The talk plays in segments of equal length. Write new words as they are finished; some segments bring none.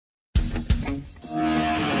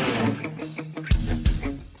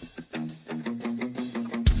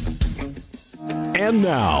And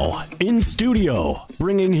now, in studio,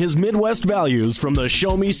 bringing his Midwest values from the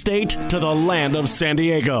Show Me State to the land of San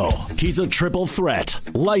Diego. He's a triple threat,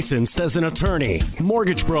 licensed as an attorney,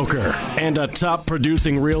 mortgage broker, and a top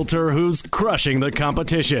producing realtor who's crushing the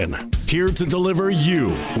competition. Here to deliver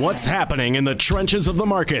you what's happening in the trenches of the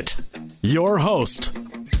market. Your host,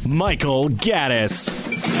 Michael Gaddis.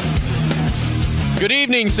 Good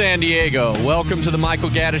evening, San Diego. Welcome to the Michael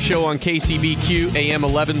Gaddis Show on KCBQ AM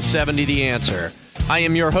 1170 The Answer. I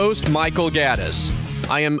am your host, Michael Gaddis.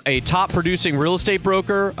 I am a top producing real estate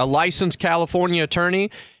broker, a licensed California attorney,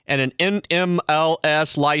 and an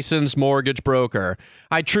NMLS licensed mortgage broker.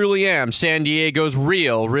 I truly am San Diego's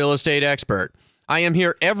real estate expert. I am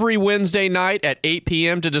here every Wednesday night at 8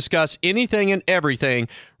 p.m. to discuss anything and everything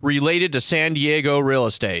related to San Diego real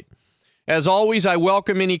estate. As always, I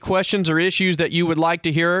welcome any questions or issues that you would like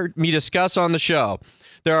to hear me discuss on the show.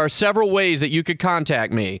 There are several ways that you could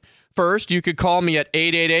contact me. First, you could call me at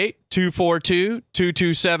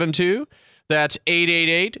 888-242-2272. That's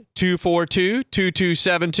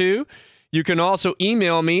 888-242-2272. You can also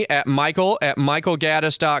email me at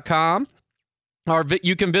michael@michaelgaddis.com. Or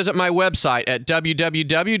you can visit my website at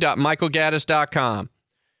www.michaelgaddis.com.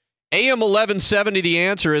 AM 1170 The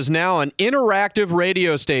Answer is now an interactive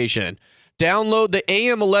radio station. Download the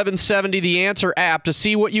AM 1170 The Answer app to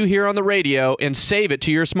see what you hear on the radio and save it to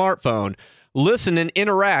your smartphone. Listen and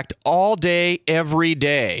interact all day, every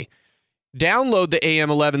day. Download the AM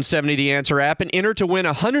 1170 The Answer app and enter to win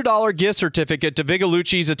a $100 gift certificate to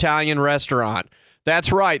Vigalucci's Italian Restaurant.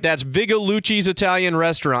 That's right, that's Vigalucci's Italian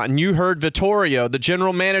Restaurant. And you heard Vittorio, the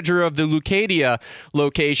general manager of the Lucadia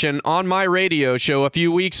location, on my radio show a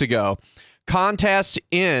few weeks ago. Contest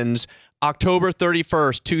ends October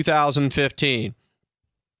 31st, 2015.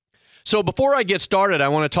 So before I get started, I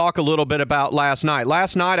want to talk a little bit about last night.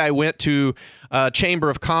 Last night, I went to a Chamber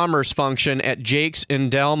of Commerce function at Jake's in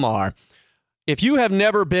Del Mar. If you have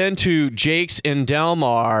never been to Jake's in Del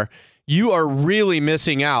Mar, you are really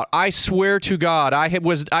missing out. I swear to God,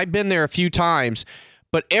 I've been there a few times,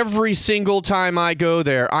 but every single time I go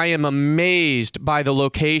there, I am amazed by the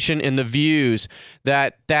location and the views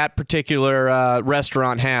that particular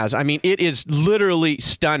restaurant has. I mean, it is literally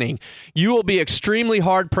stunning. You will be extremely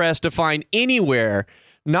hard-pressed to find anywhere,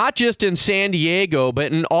 not just in San Diego,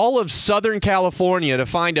 but in all of Southern California, to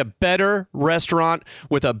find a better restaurant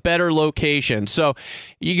with a better location. So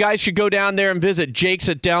you guys should go down there and visit Jake's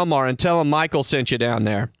at Del Mar and tell them Michael sent you down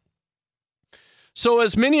there. So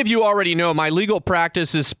as many of you already know, my legal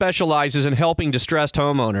practice specializes in helping distressed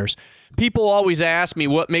homeowners. People always ask me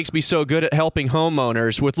what makes me so good at helping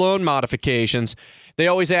homeowners with loan modifications. They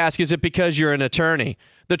always ask, is it because you're an attorney?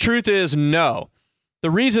 The truth is no.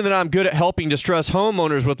 The reason that I'm good at helping distressed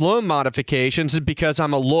homeowners with loan modifications is because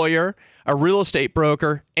I'm a lawyer, a real estate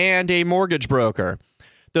broker, and a mortgage broker.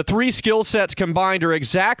 The three skill sets combined are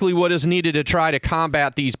exactly what is needed to try to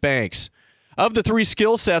combat these banks. Of the three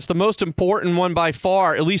skill sets, the most important one by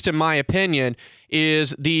far, at least in my opinion,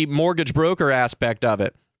 is the mortgage broker aspect of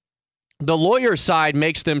it. The lawyer side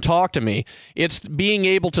makes them talk to me. It's being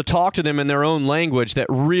able to talk to them in their own language that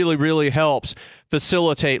really helps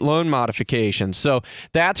facilitate loan modifications. So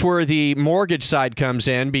that's where the mortgage side comes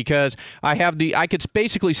in, because I could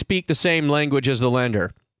basically speak the same language as the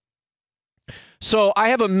lender. So I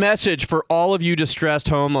have a message for all of you distressed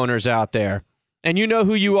homeowners out there, and you know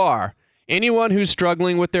who you are. Anyone who's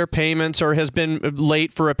struggling with their payments or has been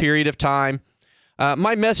late for a period of time,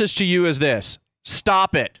 my message to you is this: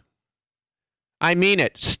 stop it. I mean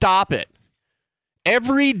it. Stop it.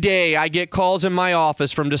 Every day I get calls in my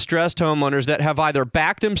office from distressed homeowners that have either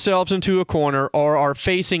backed themselves into a corner or are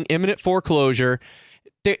facing imminent foreclosure,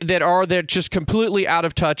 that just completely out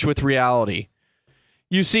of touch with reality.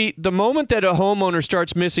 You see, the moment that a homeowner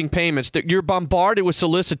starts missing payments, that you're bombarded with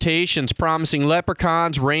solicitations promising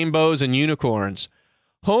leprechauns, rainbows, and unicorns.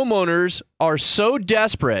 Homeowners are so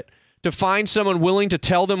desperate to find someone willing to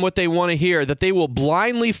tell them what they want to hear that they will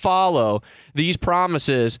blindly follow these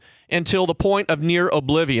promises until the point of near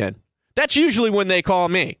oblivion. That's usually when they call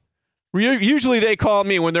me. Usually they call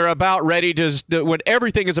me when they're about ready to, when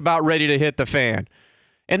everything is about ready to hit the fan.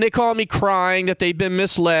 And they call me crying that they've been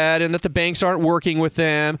misled and that the banks aren't working with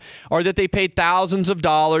them, or that they paid thousands of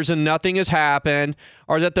dollars and nothing has happened,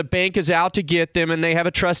 or that the bank is out to get them and they have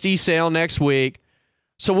a trustee sale next week.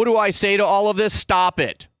 So what do I say to all of this? Stop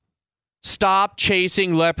it. Stop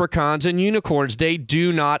chasing leprechauns and unicorns. They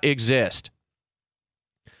do not exist.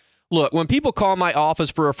 Look, when people call my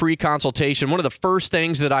office for a free consultation, one of the first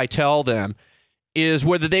things that I tell them is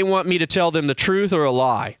whether they want me to tell them the truth or a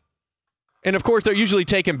lie. And of course, they're usually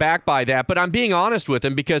taken back by that, but I'm being honest with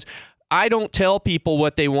them because I don't tell people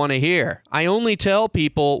what they want to hear. I only tell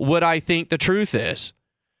people what I think the truth is.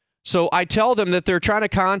 So I tell them that they're trying to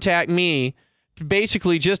contact me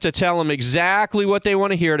basically just to tell them exactly what they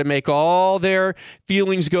want to hear to make all their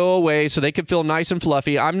feelings go away so they can feel nice and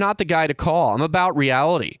fluffy. I'm not the guy to call. I'm about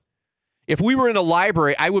reality. If we were in a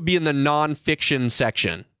library, I would be in the nonfiction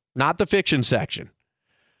section, not the fiction section.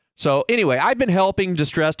 So anyway, I've been helping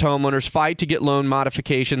distressed homeowners fight to get loan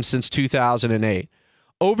modifications since 2008.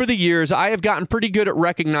 Over the years, I have gotten pretty good at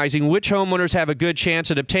recognizing which homeowners have a good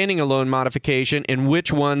chance at obtaining a loan modification and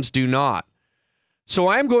which ones do not. So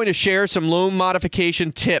I'm going to share some loan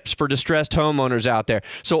modification tips for distressed homeowners out there.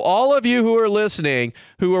 So all of you who are listening,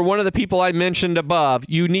 who are one of the people I mentioned above,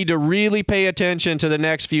 you need to really pay attention to the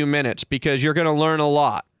next few minutes because you're going to learn a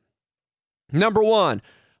lot. Number one,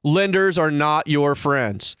 lenders are not your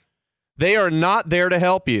friends. They are not there to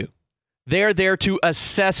help you. They're there to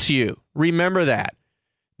assess you. Remember that.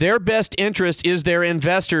 Their best interest is their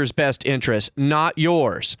investor's best interest, not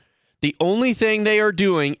yours. The only thing they are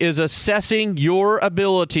doing is assessing your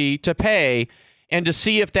ability to pay and to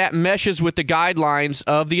see if that meshes with the guidelines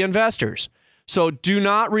of the investors. So do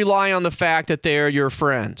not rely on the fact that they are your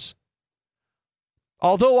friends.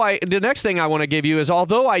 The next thing I want to give you is,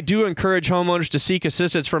 although I do encourage homeowners to seek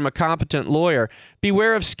assistance from a competent lawyer,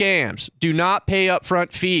 beware of scams. Do not pay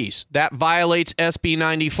upfront fees. That violates SB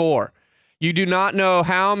 94. You do not know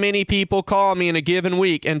how many people call me in a given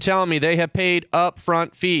week and tell me they have paid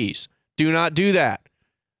upfront fees. Do not do that.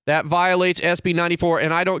 That violates SB 94,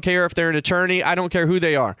 and I don't care if they're an attorney. I don't care who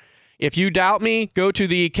they are. If you doubt me, go to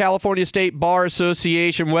the California State Bar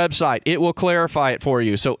Association website. It will clarify it for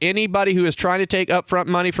you. So anybody who is trying to take upfront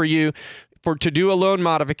money for you to do a loan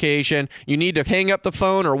modification, you need to hang up the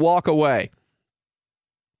phone or walk away.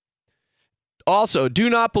 Also, do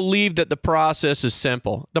not believe that the process is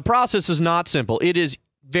simple. The process is not simple. It is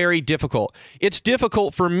very difficult. It's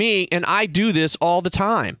difficult for me, and I do this all the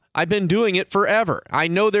time. I've been doing it forever. I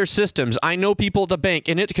know their systems. I know people at the bank,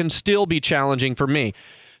 and it can still be challenging for me.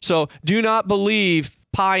 So do not believe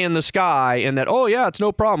pie in the sky and that, oh, yeah, it's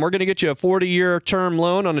no problem. We're going to get you a 40-year term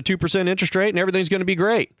loan on a 2% interest rate, and everything's going to be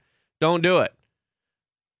great. Don't do it.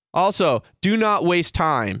 Also, do not waste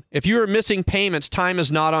time. If you are missing payments, time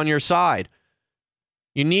is not on your side.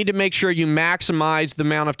 You need to make sure you maximize the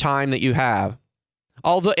amount of time that you have.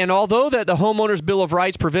 Although that the Homeowner's Bill of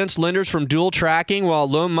Rights prevents lenders from dual tracking while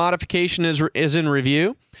loan modification is in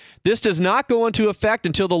review, this does not go into effect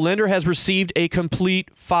until the lender has received a complete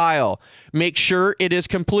file. Make sure it is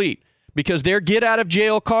complete, because their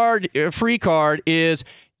get-out-of-jail free card is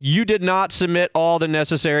you did not submit all the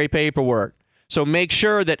necessary paperwork. So make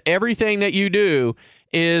sure that everything that you do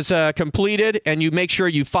is completed, and you make sure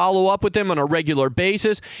you follow up with them on a regular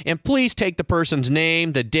basis. And please take the person's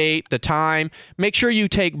name, the date, the time. Make sure you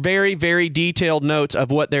take very, very detailed notes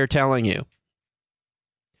of what they're telling you.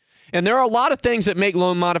 And there are a lot of things that make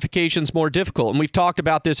loan modifications more difficult, and we've talked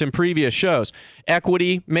about this in previous shows.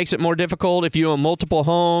 Equity makes it more difficult if you own multiple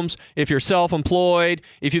homes, if you're self-employed,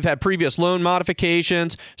 if you've had previous loan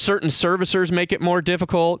modifications. Certain servicers make it more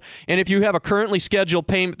difficult. And if you have a currently scheduled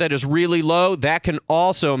payment that is really low, that can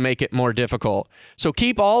also make it more difficult. So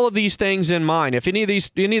keep all of these things in mind. If any of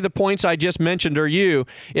the points I just mentioned are you,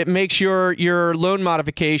 it makes your loan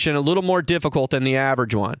modification a little more difficult than the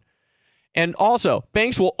average one. And also,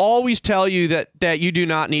 banks will always tell you that you do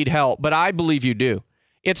not need help, but I believe you do.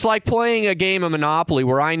 It's like playing a game of Monopoly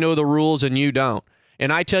where I know the rules and you don't.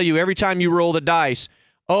 And I tell you every time you roll the dice,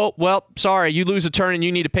 oh, well, sorry, you lose a turn and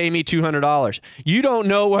you need to pay me $200. You don't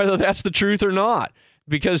know whether that's the truth or not,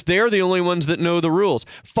 because they're the only ones that know the rules.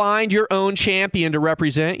 Find your own champion to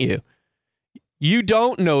represent you. You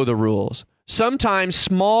don't know the rules. Sometimes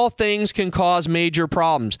small things can cause major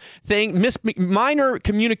problems. Minor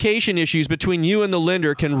communication issues between you and the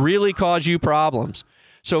lender can really cause you problems.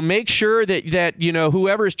 So make sure that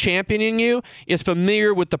whoever is championing you is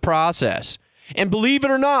familiar with the process. And believe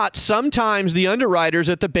it or not, sometimes the underwriters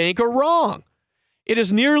at the bank are wrong. It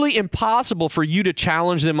is nearly impossible for you to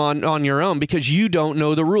challenge them on your own because you don't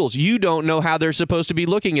know the rules. You don't know how they're supposed to be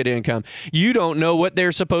looking at income. You don't know what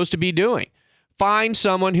they're supposed to be doing. Find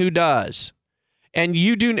someone who does. And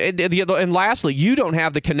lastly, you don't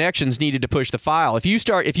have the connections needed to push the file. If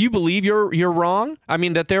you believe you're wrong,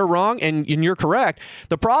 that they're wrong and you're correct,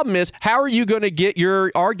 the problem is, how are you going to get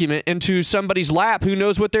your argument into somebody's lap who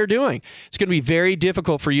knows what they're doing? It's going to be very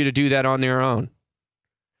difficult for you to do that on their own.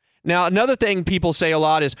 Now, another thing people say a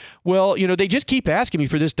lot is, well, they just keep asking me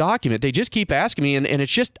for this document. They just keep asking me, and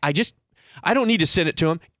it's just, I don't need to send it to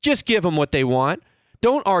them. Just give them what they want.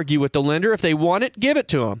 Don't argue with the lender. If they want it, give it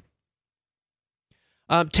to them.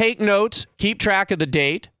 Take notes, keep track of the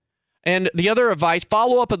date. And the other advice,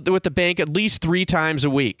 follow up with the bank at least 3 times a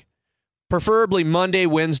week, preferably Monday,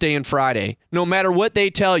 Wednesday, and Friday. No matter what they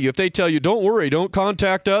tell you. If they tell you, don't worry, don't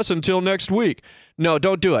contact us until next week. No,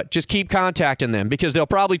 don't do it. Just keep contacting them because they'll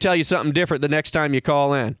probably tell you something different the next time you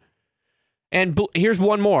call in. And here's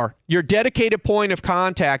one more. Your dedicated point of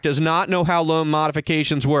contact does not know how loan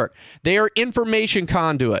modifications work. They are information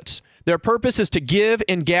conduits. Their purpose is to give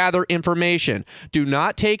and gather information. Do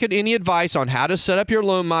not take any advice on how to set up your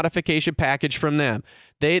loan modification package from them.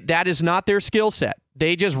 That is not their skill set.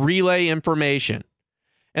 They just relay information.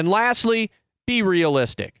 And lastly, be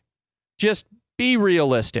realistic. Just be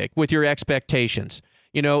realistic with your expectations.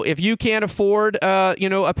 If you can't afford,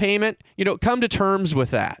 a payment, come to terms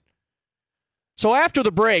with that. So after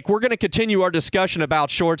the break, we're going to continue our discussion about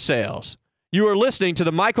short sales. You are listening to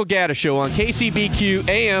the Michael Gaddis Show on KCBQ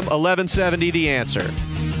AM 1170, The Answer.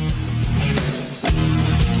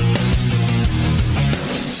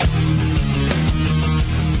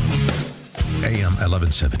 AM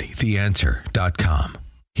 1170, theanswer.com.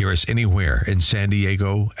 Hear us anywhere in San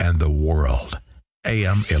Diego and the world.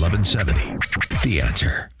 AM 1170, The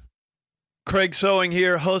Answer. Craig Sewing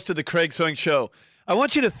here, host of the Craig Sewing Show. I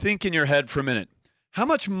want you to think in your head for a minute. How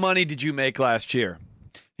much money did you make last year?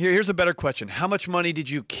 Here's a better question. How much money did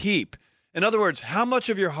you keep? In other words, how much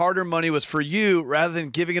of your hard-earned money was for you rather than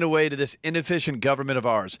giving it away to this inefficient government of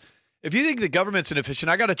ours? If you think the government's inefficient,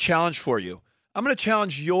 I got a challenge for you. I'm going to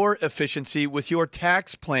challenge your efficiency with your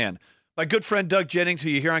tax plan. My good friend Doug Jennings, who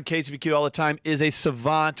you hear on KCBQ all the time, is a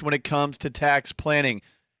savant when it comes to tax planning.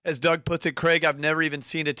 As Doug puts it, Craig, I've never even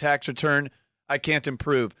seen a tax return I can't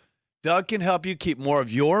improve. Doug can help you keep more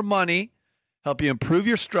of your money, help you improve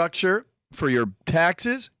your structure for your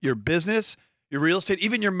taxes, your business, your real estate,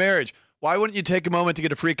 even your marriage. Why wouldn't you take a moment to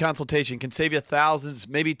get a free consultation? It can save you thousands,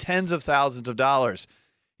 maybe tens of thousands of dollars.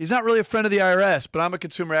 He's not really a friend of the IRS, but I'm a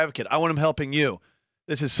consumer advocate. I want him helping you.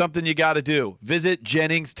 This is something you got to do. Visit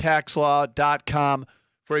JenningsTaxLaw.com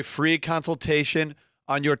for a free consultation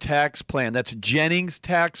on your tax plan. That's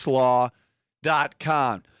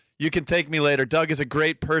JenningsTaxLaw.com. You can thank me later. Doug is a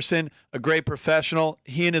great person, a great professional.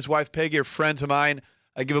 He and his wife Peggy are friends of mine.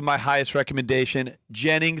 I give him my highest recommendation,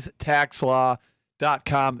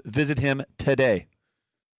 JenningsTaxLaw.com. Visit him today.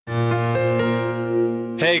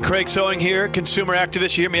 Hey, Craig Sewing here, consumer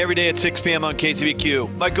activist. You hear me every day at 6 p.m. on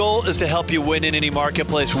KCBQ. My goal is to help you win in any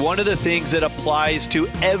marketplace. One of the things that applies to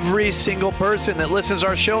every single person that listens to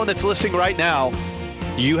our show and that's listening right now,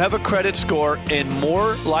 you have a credit score, and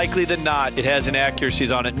more likely than not, it has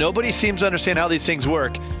inaccuracies on it. Nobody seems to understand how these things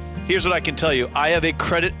work. Here's what I can tell you. I have a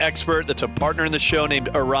credit expert that's a partner in the show named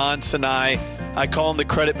Aran Sinai. I call him the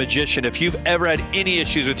credit magician. If you've ever had any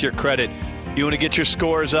issues with your credit, you want to get your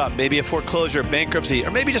scores up, maybe a foreclosure, bankruptcy,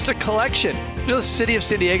 or maybe just a collection. The city of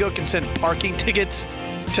San Diego can send parking tickets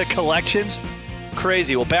to collections.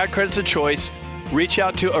 Crazy. Well, bad credit's a choice. Reach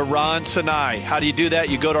out to Aran Sinai. How do you do that?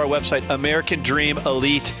 You go to our website,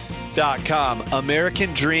 AmericanDreamElite.com.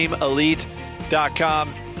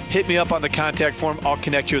 AmericanDreamElite.com. Hit me up on the contact form. I'll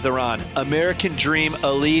connect you with Aran.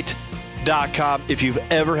 AmericanDreamElite.com. If you've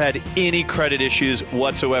ever had any credit issues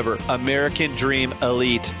whatsoever,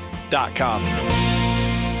 AmericanDreamElite.com.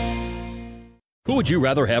 Who would you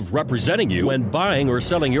rather have representing you when buying or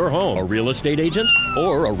selling your home? A real estate agent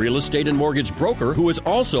or a real estate and mortgage broker who is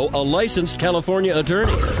also a licensed California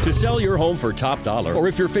attorney? To sell your home for top dollar, or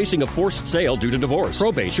if you're facing a forced sale due to divorce,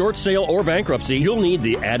 probate, short sale, or bankruptcy, you'll need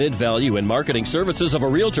the added value and marketing services of a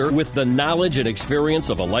realtor with the knowledge and experience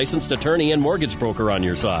of a licensed attorney and mortgage broker on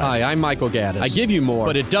your side. Hi, I'm Michael Gaddis. I give you more,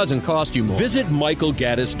 but it doesn't cost you more. Visit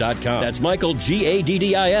MichaelGaddis.com. That's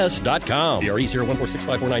MichaelGaddis.com. DRE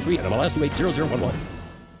 0146543 and MLS 28001.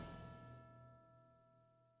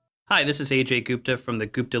 Hi, this is AJ Gupta from the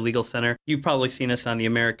Gupta Legal Center. You've probably seen us on the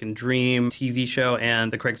American Dream TV show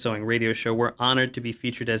and the Craig Sewing radio show. We're honored to be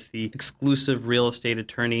featured as the exclusive real estate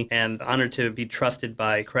attorney and honored to be trusted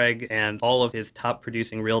by Craig and all of his top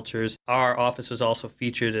producing realtors. Our office was also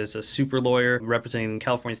featured as a super lawyer representing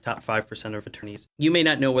California's top 5% of attorneys. You may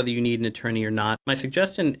not know whether you need an attorney or not. My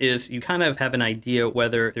suggestion is you kind of have an idea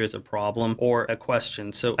whether there's a problem or a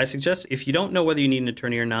question. So I suggest if you don't know whether you need an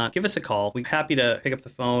attorney or not, give us a call. We're happy to pick up the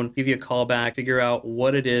phone, give you a call back, figure out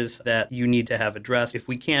what it is that you need to have addressed. If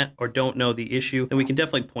we can't or don't know the issue, then we can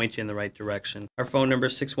definitely point you in the right direction. Our phone number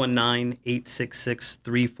is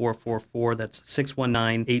 619-866-3444. That's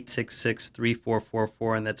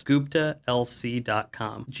 619-866-3444, and that's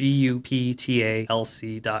GuptaLC.com.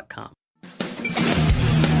 GUPTALC.com.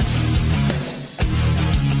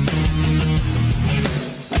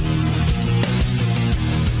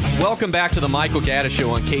 Welcome back to the Michael Gaddis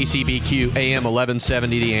Show on KCBQ AM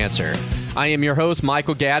 1170, The Answer. I am your host,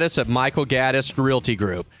 Michael Gaddis of Michael Gaddis Realty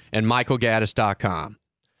Group and michaelgaddis.com.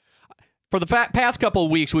 For the past couple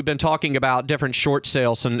of weeks, we've been talking about different short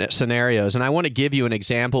sale scenarios, and I want to give you an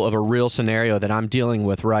example of a real scenario that I'm dealing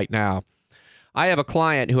with right now. I have a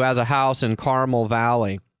client who has a house in Carmel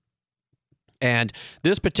Valley, and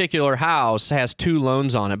this particular house has 2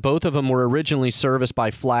 loans on it. Both of them were originally serviced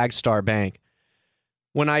by Flagstar Bank.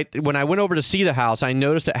 When I went over to see the house, I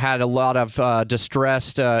noticed it had a lot of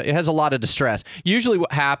it has a lot of distress. Usually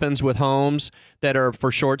what happens with homes that are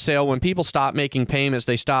for short sale, when people stop making payments,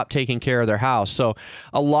 they stop taking care of their house. So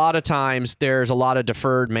a lot of times there's a lot of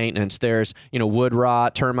deferred maintenance. There's, wood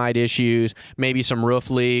rot, termite issues, maybe some roof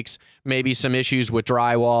leaks, maybe some issues with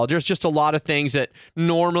drywall. There's just a lot of things that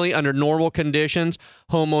normally, under normal conditions,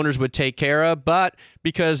 homeowners would take care of. But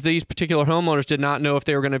because these particular homeowners did not know if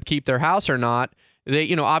they were going to keep their house or not,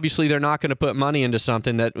 they, obviously they're not going to put money into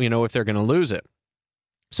something that, if they're going to lose it.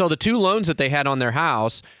 So the 2 loans that they had on their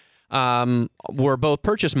house were both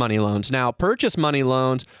purchase money loans. Now, purchase money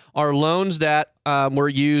loans are loans that were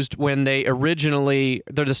used when they're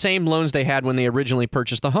the same loans they had when they originally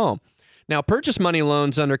purchased the home. Now, purchase money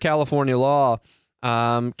loans under California law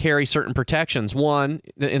carry certain protections. One,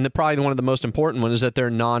 and probably one of the most important ones, is that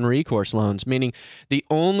they're non-recourse loans, meaning the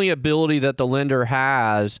only ability that the lender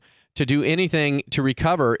has to do anything to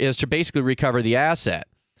recover is to basically recover the asset.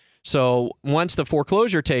 So once the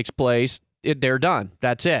foreclosure takes place, they're done.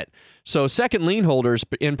 That's it. So second lien holders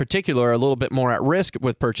in particular are a little bit more at risk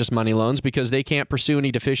with purchase money loans because they can't pursue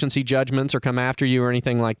any deficiency judgments or come after you or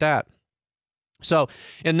anything like that. So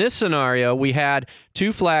in this scenario, we had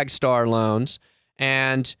 2 Flagstar loans,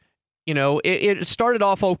 and it started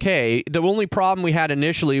off okay. The only problem we had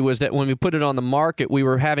initially was that when we put it on the market, we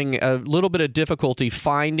were having a little bit of difficulty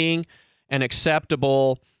finding an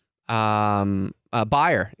acceptable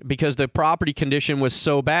buyer because the property condition was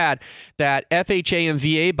so bad that FHA and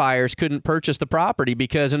VA buyers couldn't purchase the property,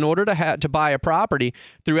 because in order to buy a property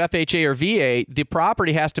through FHA or VA, the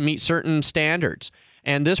property has to meet certain standards.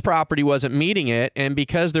 And this property wasn't meeting it, and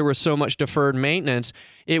because there was so much deferred maintenance,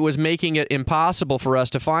 it was making it impossible for us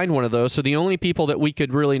to find one of those. So the only people that we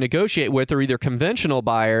could really negotiate with are either conventional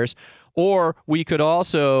buyers, or we could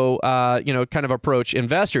also, kind of approach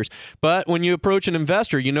investors. But when you approach an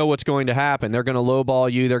investor, you know what's going to happen. They're going to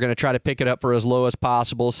lowball you. They're going to try to pick it up for as low as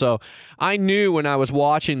possible. So I knew when I was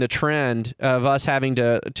watching the trend of us having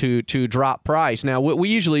to drop price. Now, what we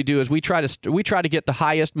usually do is we try to get the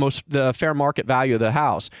highest, the fair market value of the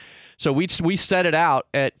house. So we set it out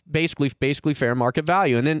at basically fair market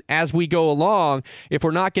value. And then as we go along, if we're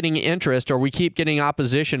not getting interest or we keep getting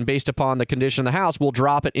opposition based upon the condition of the house, we'll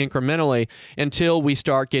drop it incrementally until we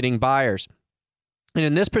start getting buyers. And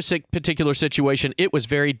in this particular situation, it was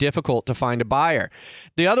very difficult to find a buyer.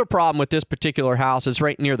 The other problem with this particular house is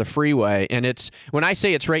right near the freeway. And when I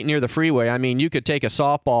say it's right near the freeway, I mean you could take a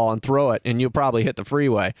softball and throw it and you'll probably hit the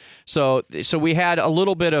freeway. So we had a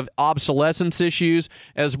little bit of obsolescence issues,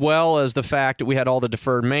 as well as the fact that we had all the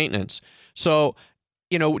deferred maintenance. So,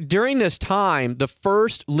 during this time, the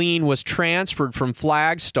first lien was transferred from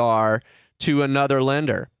Flagstar to another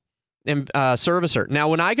lender. Servicer. Now,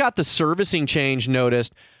 when I got the servicing change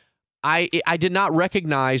noticed, I did not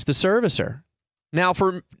recognize the servicer. Now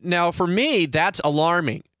for me, that's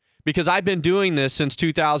alarming, because I've been doing this since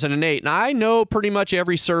 2008, and I know pretty much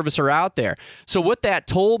every servicer out there. So what that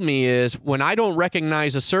told me is, when I don't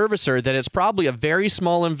recognize a servicer, that it's probably a very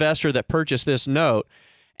small investor that purchased this note,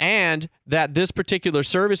 and that this particular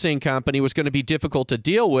servicing company was going to be difficult to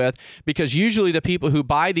deal with, because usually the people who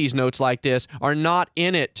buy these notes like this are not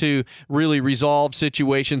in it to really resolve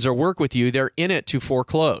situations or work with you. They're in it to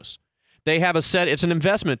foreclose. They have it's an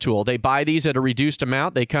investment tool. They buy these at a reduced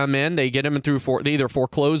amount. They come in, they get them they either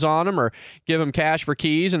foreclose on them or give them cash for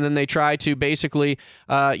keys, and then they try to basically,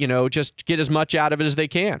 just get as much out of it as they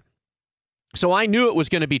can. So I knew it was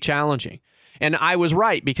going to be challenging. And I was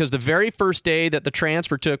right, because the very first day that the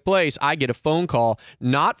transfer took place, I get a phone call,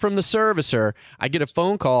 not from the servicer. I get a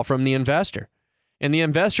phone call from the investor. And the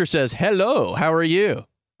investor says, "Hello, how are you?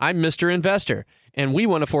 I'm Mr. Investor, and we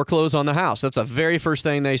want to foreclose on the house." That's the very first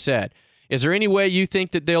thing they said. "Is there any way you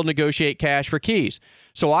think that they'll negotiate cash for keys?"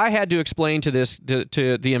 So I had to explain to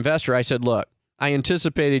the investor. I said, "Look, I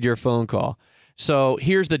anticipated your phone call. So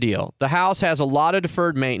here's the deal. The house has a lot of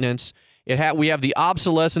deferred maintenance. We have the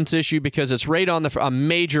obsolescence issue because it's right on a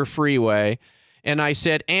major freeway." And I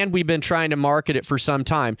said, "And we've been trying to market it for some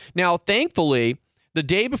time." Now, thankfully, the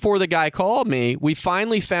day before the guy called me, we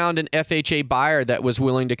finally found an FHA buyer that was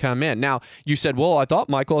willing to come in. Now, you said, "Well,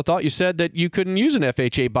 Michael, I thought you said that you couldn't use an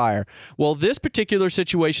FHA buyer." Well, this particular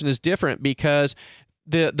situation is different, because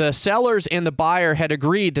the sellers and the buyer had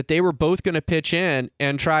agreed that they were both going to pitch in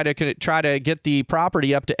and try to get the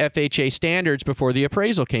property up to FHA standards before the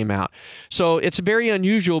appraisal came out. So it's very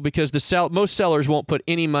unusual because most sellers won't put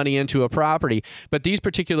any money into a property, but these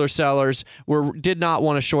particular sellers did not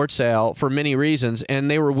want a short sale for many reasons,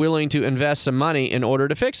 and they were willing to invest some money in order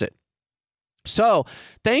to fix it. So,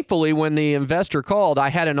 thankfully, when the investor called, I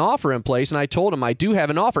had an offer in place, and I told him I do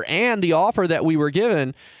have an offer, and the offer that we were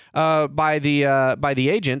given by the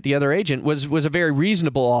agent, the other agent, was a very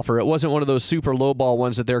reasonable offer. It wasn't one of those super lowball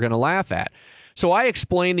ones that they're going to laugh at. So I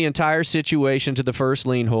explained the entire situation to the first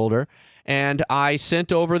lien holder, and I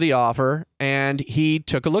sent over the offer, and he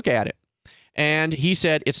took a look at it. And he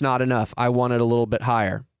said, it's not enough. I want it a little bit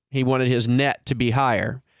higher. He wanted his net to be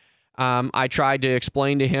higher. I tried to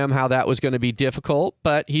explain to him how that was going to be difficult,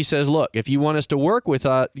 but he says, look, if you want us to work with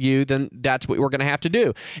you, then that's what we're going to have to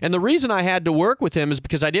do. And the reason I had to work with him is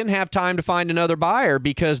because I didn't have time to find another buyer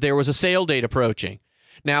because there was a sale date approaching.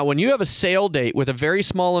 Now, when you have a sale date with a very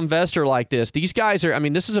small investor like this, these guys are,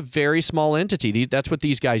 this is a very small entity. That's what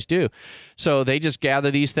these guys do. So they just gather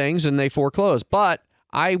these things and they foreclose. But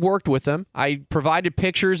I worked with them. I provided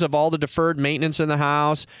pictures of all the deferred maintenance in the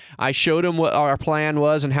house. I showed them what our plan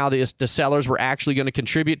was and how the sellers were actually going to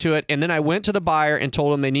contribute to it. And then I went to the buyer and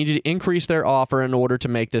told them they needed to increase their offer in order to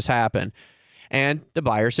make this happen. And the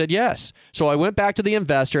buyer said yes. So I went back to the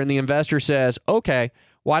investor, and the investor says, okay,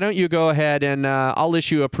 why don't you go ahead and I'll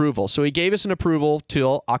issue approval. So he gave us an approval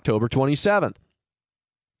till October 27th.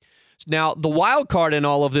 Now, the wild card in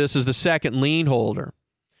all of this is the second lien holder.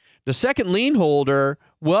 The second lien holder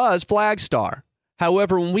was Flagstar.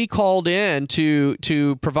 However, when we called in to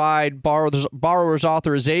provide borrower's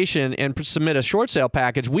authorization and submit a short sale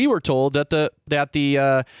package, we were told that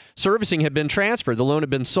the servicing had been transferred, the loan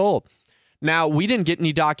had been sold. Now, we didn't get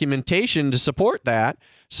any documentation to support that,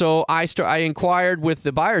 so I inquired with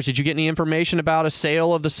the buyers, did you get any information about a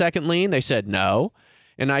sale of the second lien? They said no.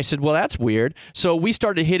 And I said, well, that's weird. So we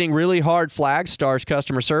started hitting really hard Flagstar's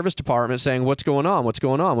customer service department saying, what's going on? What's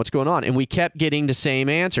going on? What's going on? And we kept getting the same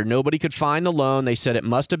answer. Nobody could find the loan. They said it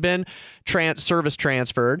must have been service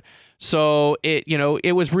transferred. So we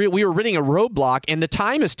were hitting a roadblock, and the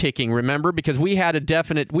time is ticking, remember, because we have a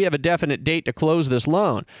definite date to close this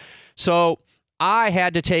loan. So I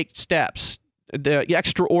had to take steps. The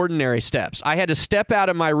extraordinary steps. I had to step out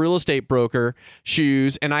of my real estate broker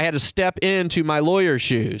shoes, and I had to step into my lawyer's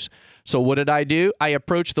shoes. So what did I do? I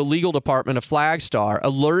approached the legal department of Flagstar,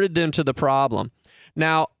 alerted them to the problem.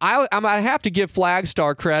 Now, I have to give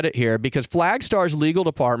Flagstar credit here because Flagstar's legal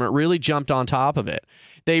department really jumped on top of it.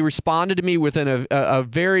 They responded to me within a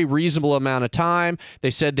very reasonable amount of time.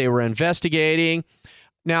 They said they were investigating.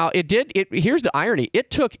 Now, here's the irony.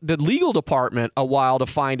 It took the legal department a while to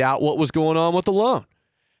find out what was going on with the loan.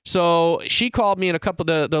 So she called me in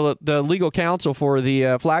the legal counsel for the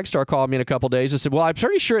Flagstar called me in a couple days and said, well, I'm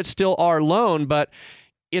pretty sure it's still our loan, but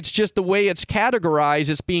it's just the way it's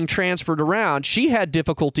categorized, it's being transferred around. She had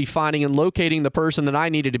difficulty finding and locating the person that I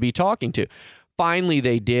needed to be talking to. Finally,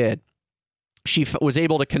 they did. She was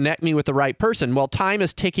able to connect me with the right person. Well, time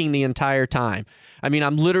is ticking the entire time.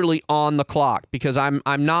 I'm literally on the clock because I'm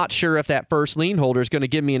not sure if that first lien holder is going to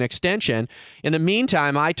give me an extension. In the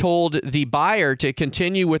meantime, I told the buyer to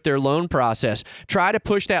continue with their loan process. Try to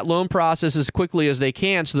push that loan process as quickly as they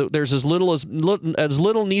can so that there's as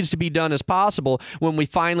little needs to be done as possible when we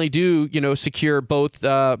finally do, secure both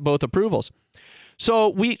approvals. So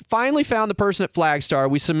we finally found the person at Flagstar.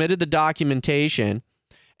 We submitted the documentation,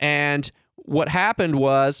 and what happened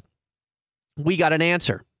was we got an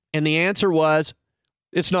answer, and the answer was,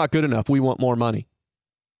 it's not good enough. We want more money.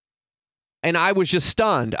 And I was just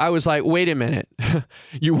stunned. I was like, wait a minute.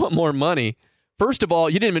 You want more money? First of all,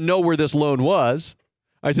 you didn't even know where this loan was.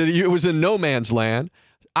 I said, it was in no man's land.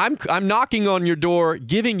 I'm knocking on your door,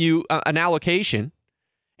 giving you an allocation.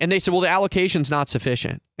 And they said, well, the allocation's not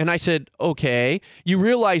sufficient. And I said, okay, you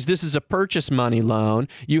realize this is a purchase money loan.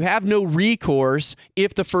 You have no recourse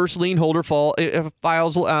if the first lien holder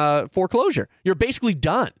files foreclosure. You're basically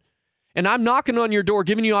done. And I'm knocking on your door,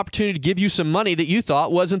 giving you an opportunity to give you some money that you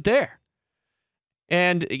thought wasn't there.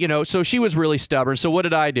 And, so she was really stubborn. So what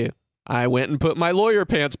did I do? I went and put my lawyer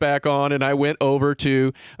pants back on, and I went over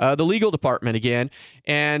to the legal department again.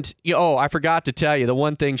 And, I forgot to tell you, the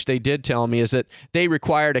one thing they did tell me is that they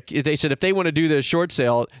said if they want to do this short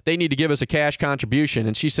sale, they need to give us a cash contribution.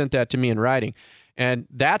 And she sent that to me in writing. And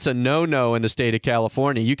that's a no-no in the state of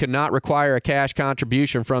California. You cannot require a cash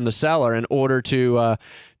contribution from the seller in order to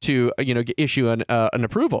issue an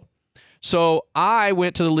approval. So I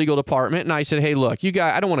went to the legal department and I said, hey, look, you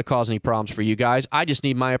guys, I don't want to cause any problems for you guys. I just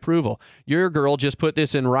need my approval. Your girl just put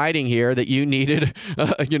this in writing here that you needed,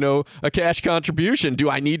 a cash contribution. Do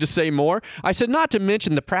I need to say more? I said, not to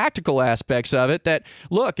mention the practical aspects of it, that,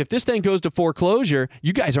 look, if this thing goes to foreclosure,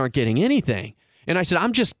 you guys aren't getting anything. And I said,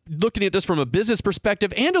 I'm just looking at this from a business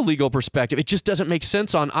perspective and a legal perspective. It just doesn't make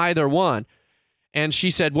sense on either one. And she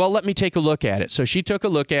said, well, let me take a look at it. So she took a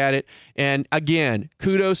look at it. And again,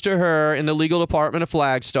 kudos to her in the legal department of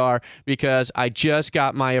Flagstar, because I just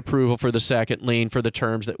got my approval for the second lien for the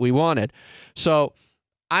terms that we wanted. So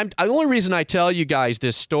the only reason I tell you guys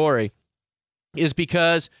this story is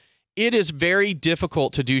because it is very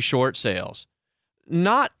difficult to do short sales.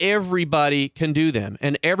 Not everybody can do them,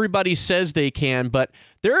 and everybody says they can, but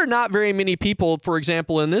there are not very many people, for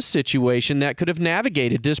example, in this situation that could have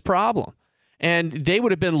navigated this problem. And they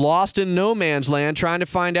would have been lost in no man's land trying to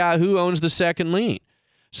find out who owns the second lien.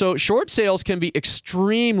 So short sales can be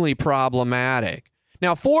extremely problematic.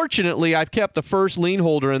 Now, fortunately, I've kept the first lien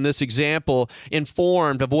holder in this example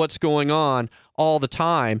informed of what's going on all the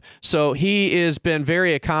time. So he has been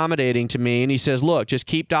very accommodating to me, and he says, look, just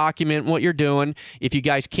keep documenting what you're doing. If you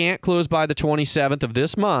guys can't close by the 27th of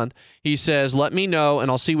this month, he says, let me know, and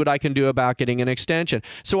I'll see what I can do about getting an extension.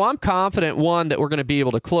 So I'm confident, one, that we're going to be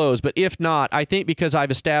able to close. But if not, I think because I've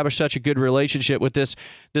established such a good relationship with this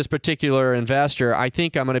particular investor, I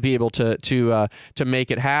think I'm going to be able to make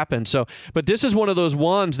it happen. So, but this is one of those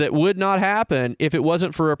ones that would not happen if it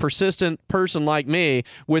wasn't for a persistent person like me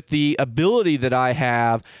with the ability that I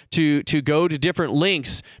have to go to different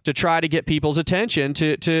links to try to get people's attention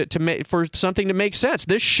to make for something to make sense.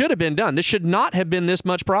 This should have been done. This should not have been this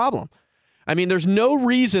much problem. I mean, there's no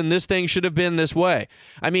reason this thing should have been this way.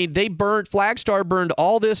 I mean, Flagstar burned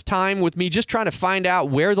all this time with me just trying to find out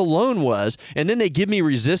where the loan was, and then they give me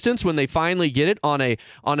resistance when they finally get it on a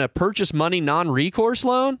purchase money non-recourse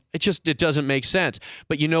loan. It doesn't make sense.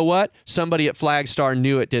 But you know what? Somebody at Flagstar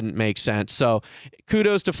knew it didn't make sense. So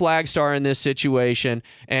kudos to Flagstar in this situation.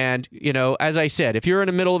 And, as I said, if you're in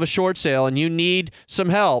the middle of a short sale and you need some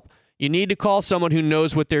help, you need to call someone who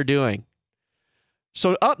knows what they're doing.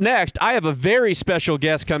 So up next, I have a very special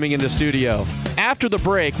guest coming in the studio. After the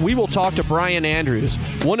break, we will talk to Brian Andrews,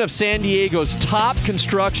 one of San Diego's top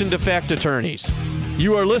construction defect attorneys.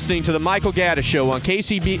 You are listening to The Michael Gaddis Show on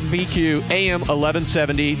KCBQ AM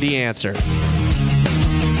 1170, The Answer.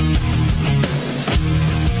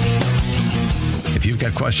 If you've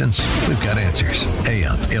got questions, we've got answers.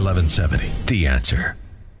 AM 1170, The Answer.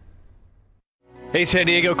 Hey, San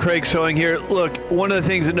Diego, Craig Sewing here. Look, one of the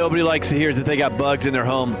things that nobody likes to hear is that they got bugs in their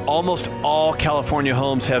home. Almost all California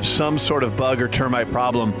homes have some sort of bug or termite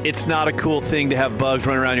problem. It's not a cool thing to have bugs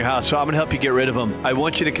running around your house, so I'm going to help you get rid of them. I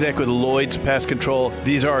want you to connect with Lloyd's Pest Control.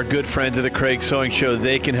 These are our good friends of the Craig Sewing Show.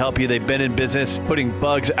 They can help you. They've been in business, putting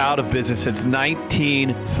bugs out of business since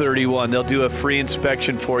 1931. They'll do a free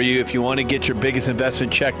inspection for you. If you want to get your biggest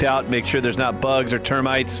investment checked out, make sure there's not bugs or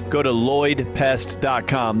termites, go to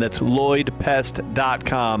LloydPest.com. That's LloydPest.com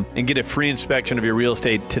and get a free inspection of your real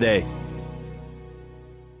estate today.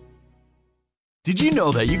 Did you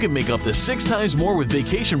know that you can make up to 6 times more with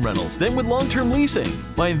vacation rentals than with long-term leasing?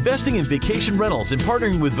 By investing in vacation rentals and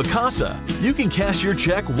partnering with Vacasa, you can cash your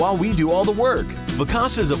check while we do all the work.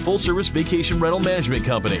 Vacasa is a full-service vacation rental management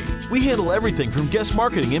company. We handle everything from guest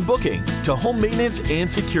marketing and booking to home maintenance and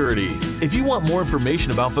security. If you want more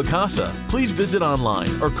information about Vacasa, please visit online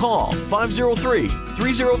or call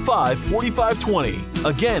 503-305-4520.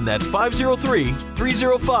 Again, that's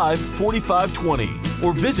 503-305-4520.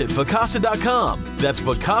 Or visit Vacasa.com. That's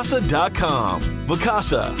Vacasa.com.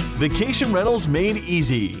 Vacasa, vacation rentals made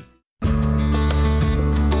easy.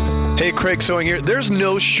 Hey, Craig Sewing here. There's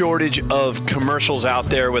no shortage of commercials out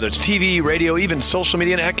there, whether it's TV, radio, even social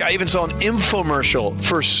media. And heck, I even saw an infomercial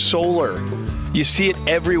for solar. You see it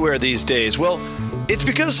everywhere these days. Well, it's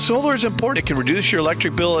because solar is important. It can reduce your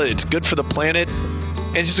electric bill. It's good for the planet.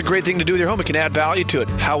 And it's just a great thing to do with your home. It can add value to it.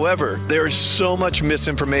 However, there is so much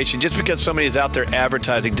misinformation. Just because somebody is out there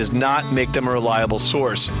advertising does not make them a reliable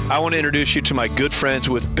source. I want to introduce you to my good friends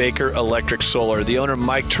with Baker Electric Solar. The owner,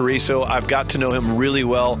 Mike Teresa, I've got to know him really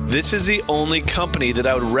well. This is the only company that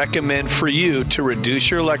I would recommend for you to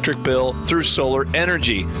reduce your electric bill through solar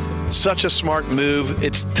energy. Such a smart move.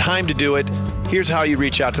 It's time to do it. Here's how you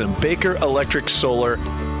reach out to them.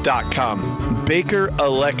 BakerElectricSolar.com.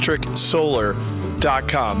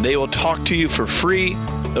 BakerElectricSolar.com. They will talk to you for free.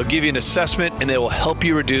 They'll give you an assessment, and they will help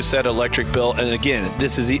you reduce that electric bill. And again,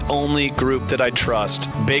 this is the only group that I trust.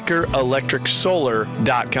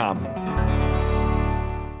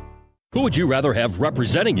 BakerElectricSolar.com. Who would you rather have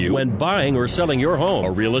representing you when buying or selling your home?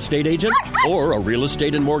 A real estate agent or a real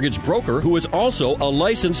estate and mortgage broker who is also a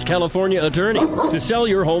licensed California attorney? To sell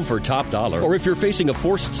your home for top dollar, or if you're facing a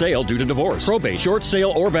forced sale due to divorce, probate, short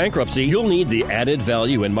sale, or bankruptcy, you'll need the added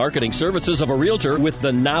value and marketing services of a realtor with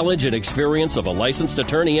the knowledge and experience of a licensed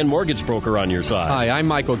attorney and mortgage broker on your side. Hi, I'm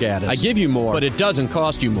Michael Gaddis. I give you more, but it doesn't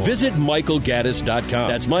cost you more. Visit MichaelGaddis.com.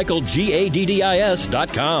 That's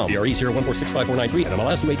MichaelGaddis.com. DRE 0146543 and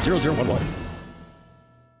MLS 80011.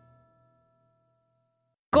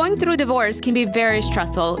 Going through divorce can be very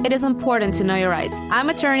stressful. It is important to know your rights. I'm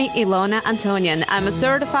attorney Ilona Antonian. I'm a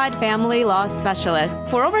certified family law specialist.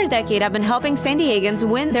 For over a decade, I've been helping San Diegans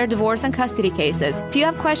win their divorce and custody cases. If you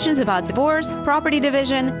have questions about divorce, property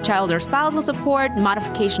division, child or spousal support,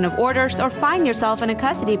 modification of orders, or find yourself in a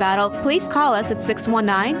custody battle, please call us at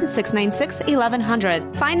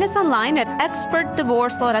 619-696-1100. Find us online at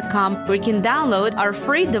expertdivorcelaw.com, where you can download our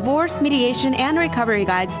free divorce, mediation, and recovery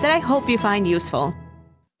guides that I hope you find useful.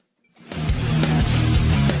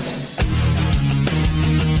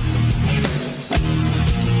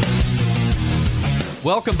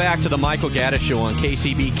 Welcome back to the Michael Gaddis Show on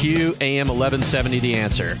KCBQ AM 1170 The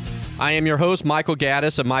Answer. I am your host, Michael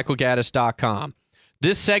Gaddis of michaelgaddis.com.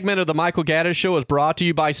 This segment of the Michael Gaddis Show is brought to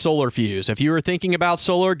you by SolarFuse. If you are thinking about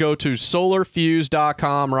solar, go to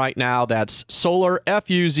solarfuse.com right now. That's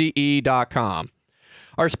solarfuze.com.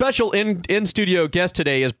 Our special in-studio guest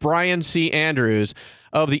today is Brian C. Andrews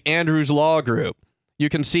of the Andrews Law Group. You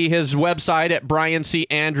can see his website at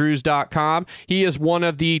briancandrews.com. He is one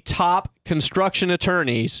of the top construction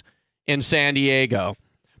attorneys in San Diego.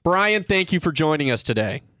 Brian, thank you for joining us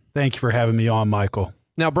today. Thank you for having me on, Michael.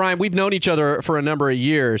 Now, Brian, we've known each other for a number of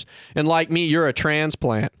years, and like me, you're a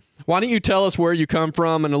transplant. Why don't you tell us where you come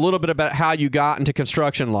from and a little bit about how you got into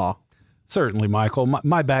construction law? Certainly, Michael.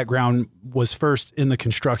 My background was first in the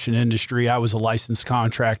construction industry. I was a licensed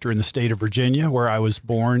contractor in the state of Virginia, where I was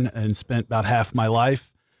born and spent about half my life.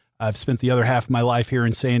 I've spent the other half of my life here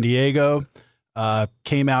in San Diego.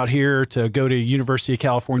 Came out here to go to University of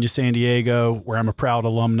California, San Diego, where I'm a proud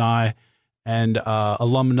alumni and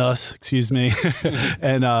alumnus, excuse me.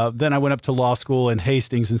 And then I went up to law school in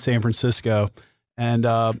Hastings in San Francisco. And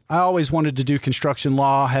I always wanted to do construction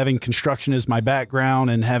law, having construction as my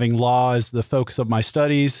background and having law as the focus of my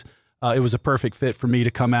studies. It was a perfect fit for me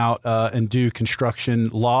to come out and do construction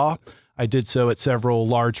law. I did so at several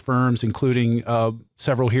large firms, including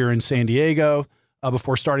several here in San Diego,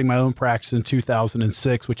 before starting my own practice in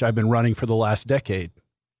 2006, which I've been running for the last decade.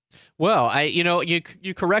 Well, you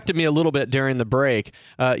corrected me a little bit during the break.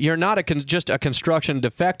 You're not just a construction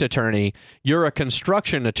defect attorney. You're a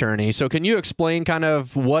construction attorney. So can you explain kind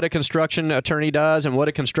of what a construction attorney does and what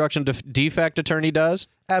a construction defect attorney does?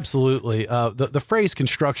 Absolutely. The phrase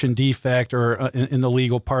construction defect, or in the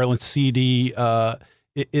legal parlance, CD,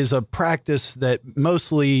 is a practice that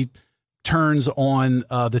mostly turns on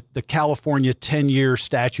the California 10-year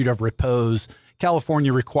statute of repose.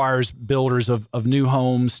 California requires builders of new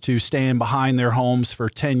homes to stand behind their homes for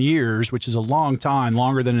 10 years, which is a long time,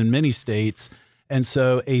 longer than in many states. And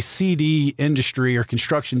so a CD industry or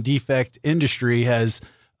construction defect industry has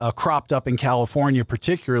cropped up in California,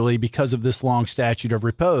 particularly because of this long statute of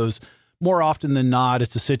repose. More often than not,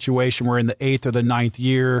 it's a situation where in the 8th or the 9th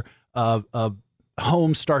year,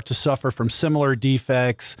 homes start to suffer from similar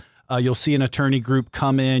defects. You'll see an attorney group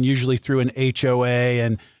come in, usually through an HOA,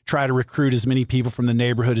 and try to recruit as many people from the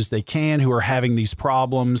neighborhood as they can who are having these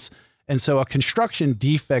problems. And so a construction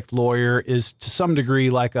defect lawyer is to some degree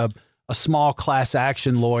like a small class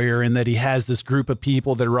action lawyer, in that he has this group of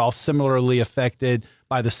people that are all similarly affected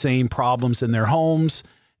by the same problems in their homes.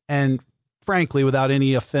 And frankly, without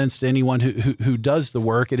any offense to anyone who does the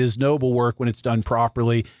work, it is noble work when it's done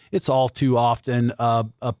properly. It's all too often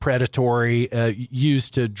predatory,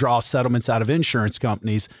 used to draw settlements out of insurance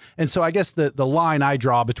companies. And so I guess the line I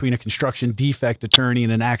draw between a construction defect attorney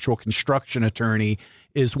and an actual construction attorney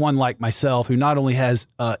is one like myself, who not only has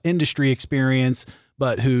industry experience,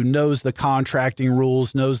 but who knows the contracting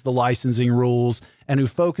rules, knows the licensing rules, and who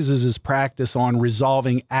focuses his practice on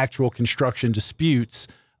resolving actual construction disputes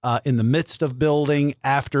in the midst of building,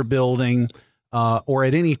 after building, or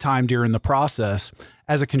at any time during the process.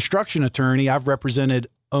 As a construction attorney, I've represented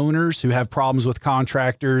owners who have problems with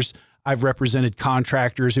contractors. I've represented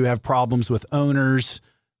contractors who have problems with owners,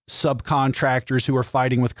 subcontractors who are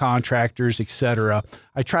fighting with contractors, etc.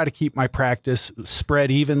 I try to keep my practice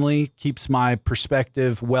spread evenly, keeps my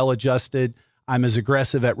perspective well adjusted. I'm as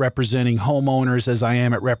aggressive at representing homeowners as I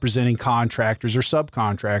am at representing contractors or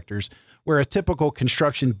subcontractors, where a typical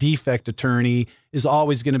construction defect attorney is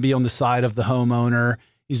always going to be on the side of the homeowner.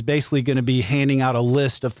 He's basically going to be handing out a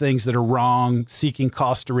list of things that are wrong, seeking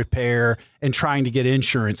cost to repair, and trying to get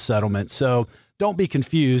insurance settlement. So don't be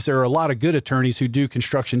confused. There are a lot of good attorneys who do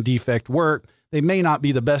construction defect work. They may not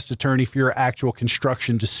be the best attorney for your actual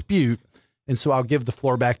construction dispute. And so I'll give the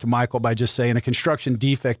floor back to Michael by just saying a construction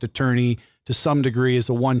defect attorney to some degree is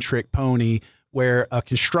a one-trick pony, where a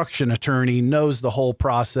construction attorney knows the whole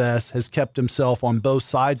process, has kept himself on both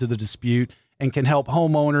sides of the dispute, and can help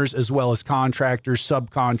homeowners as well as contractors,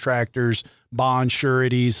 subcontractors, bond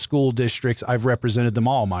sureties, school districts. I've represented them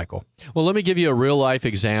all, Michael. Well, let me give you a real-life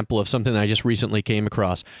example of something that I just recently came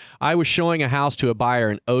across. I was showing a house to a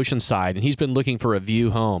buyer in Oceanside, and he's been looking for a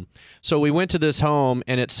view home. So we went to this home,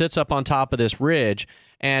 and it sits up on top of this ridge.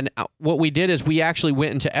 And what we did is we actually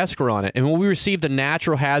went into escrow on it. And when we received the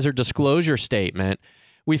natural hazard disclosure statement,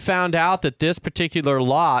 we found out that this particular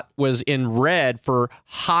lot was in red for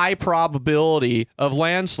high probability of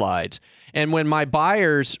landslides. And when my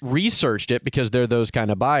buyers researched it, because they're those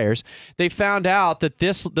kind of buyers, they found out that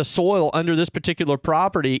the soil under this particular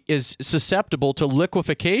property is susceptible to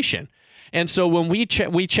liquefaction. And so when we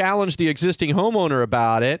challenged the existing homeowner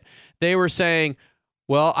about it, they were saying,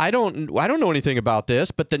 well, I don't know anything about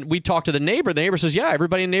this. But then we talked to the neighbor. The neighbor says, yeah,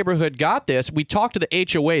 everybody in the neighborhood got this. We talked to the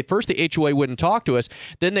HOA. First, the HOA wouldn't talk to us.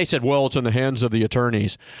 Then they said, well, it's in the hands of the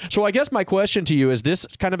attorneys. So I guess my question to you, is this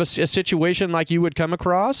kind of a situation like you would come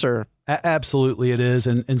across? Or Absolutely it is.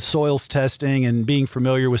 And soils testing and being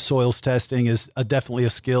familiar with soils testing is definitely a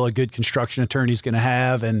skill a good construction attorney is going to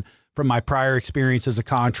have. And from my prior experience as a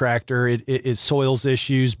contractor, it is soils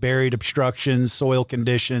issues, buried obstructions, soil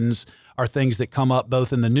conditions are things that come up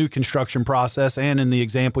both in the new construction process and in the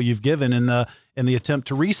example you've given in the attempt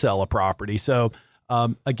to resell a property. So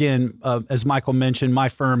again, as Michael mentioned, my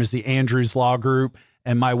firm is the Andrews Law Group,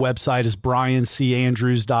 and my website is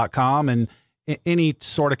briancandrews.com. And any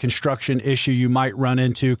sort of construction issue you might run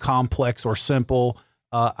into, complex or simple,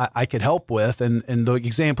 I could help with. And the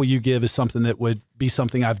example you give is something that would be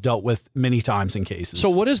something I've dealt with many times in cases.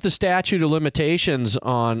 So what is the statute of limitations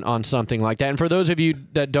on something like that? And for those of you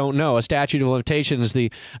that don't know, a statute of limitations is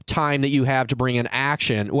the time that you have to bring an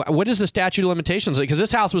action. What is the statute of limitations? Because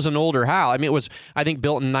this house was an older house. I mean, it was, I think,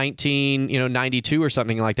 built in 1992 or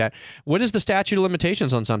something like that. What is the statute of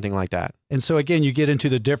limitations on something like that? And so again, you get into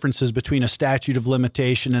the differences between a statute of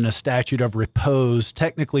limitation and a statute of repose.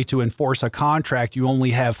 Technically, to enforce a contract, you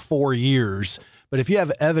only have 4 years. But if you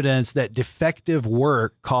have evidence that defective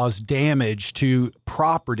work caused damage to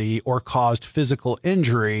property or caused physical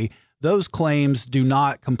injury, those claims do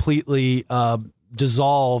not completely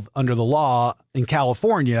dissolve under the law in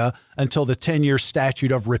California until the 10-year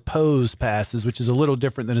statute of repose passes, which is a little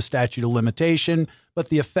different than a statute of limitation, but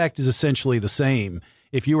the effect is essentially the same.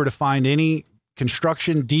 If you were to find any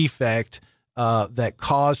construction defect that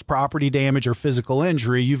caused property damage or physical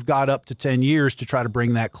injury, you've got up to 10 years to try to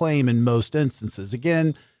bring that claim in most instances.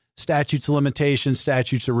 Again, statutes of limitation,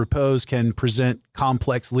 statutes of repose can present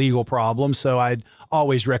complex legal problems. So I'd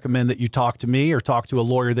always recommend that you talk to me or talk to a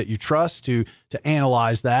lawyer that you trust to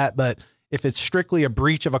analyze that. But if it's strictly a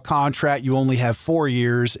breach of a contract, you only have 4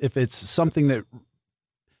 years. If it's something that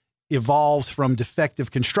evolves from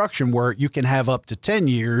defective construction work, you can have up to 10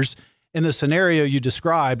 years. In the scenario you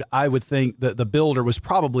described, I would think that the builder was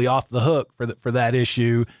probably off the hook for that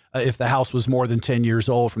issue if the house was more than 10 years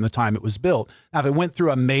old from the time it was built. Now, if it went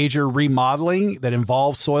through a major remodeling that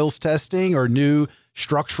involved soils testing or new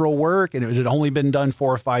structural work and it had only been done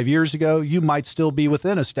 4 or 5 years ago, you might still be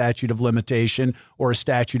within a statute of limitation or a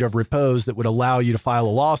statute of repose that would allow you to file a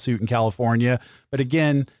lawsuit in California. But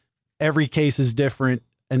again, every case is different.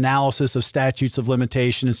 Analysis of statutes of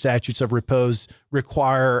limitation and statutes of repose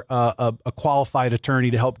require a qualified attorney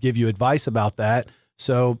to help give you advice about that.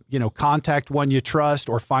 So, contact one you trust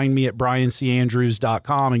or find me at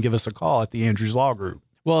briancandrews.com and give us a call at the Andrews Law Group.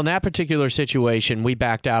 Well, in that particular situation, we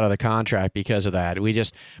backed out of the contract because of that.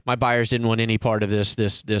 My buyers didn't want any part of this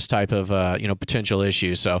type of potential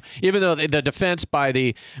issue. So even though the defense by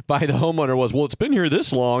the homeowner was, well, it's been here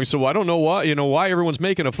this long, so I don't know why everyone's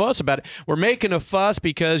making a fuss about it. We're making a fuss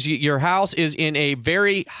because your house is in a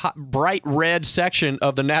very bright red section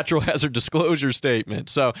of the natural hazard disclosure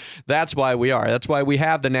statement. So that's why we are. That's why we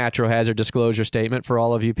have the natural hazard disclosure statement for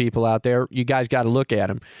all of you people out there. You guys got to look at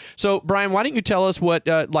them. So Brian, why don't you tell us what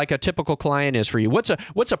like a typical client is for you? What's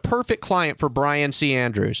a perfect client for Brian C.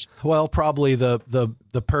 Andrews? Well, probably the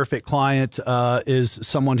perfect client is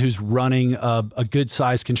someone who's running a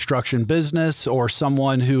good-sized construction business, or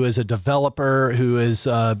someone who is a developer who is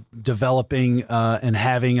developing and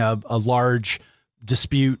having a large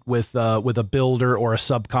dispute with a builder or a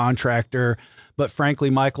subcontractor. But frankly,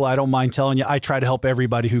 Michael, I don't mind telling you, I try to help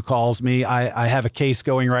everybody who calls me. I have a case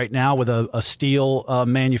going right now with a steel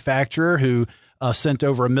manufacturer who sent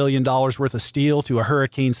over $1 million worth of steel to a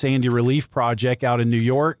Hurricane Sandy relief project out in New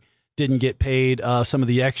York. Didn't get paid some of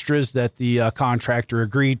the extras that the contractor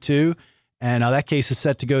agreed to. And that case is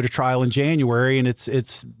set to go to trial in January. And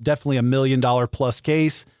it's definitely $1 million plus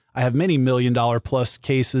case. I have many $1 million plus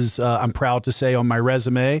cases, I'm proud to say, on my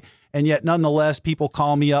resume. And yet, nonetheless, people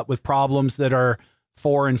call me up with problems that are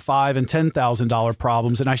 $4,000 and $5,000 and $10,000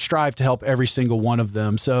 problems, and I strive to help every single one of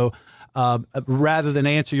them. So rather than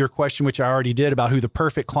answer your question, which I already did, about who the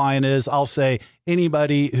perfect client is, I'll say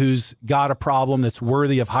anybody who's got a problem that's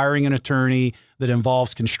worthy of hiring an attorney, that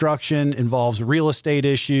involves construction, involves real estate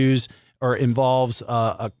issues, or involves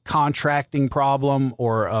a contracting problem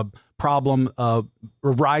or a problem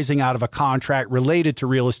arising out of a contract related to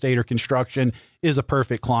real estate or construction, is a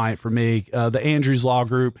perfect client for me. The Andrews Law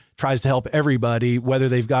Group tries to help everybody, whether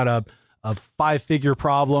they've got a 5-figure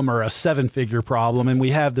problem or a 7-figure problem, and we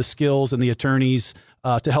have the skills and the attorneys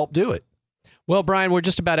to help do it. Well, Brian, we're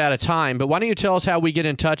just about out of time, but why don't you tell us how we get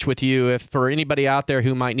in touch with you if for anybody out there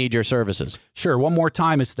who might need your services? Sure. One more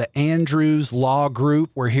time, it's the Andrews Law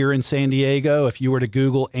Group. We're here in San Diego. If you were to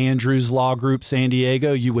Google Andrews Law Group San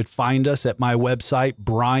Diego, you would find us at my website,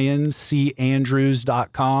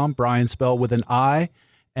 briancandrews.com, Brian spelled with an I.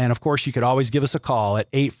 And of course, you could always give us a call at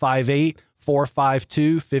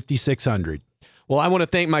 858-452-5600. Well, I want to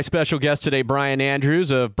thank my special guest today, Brian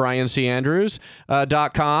Andrews of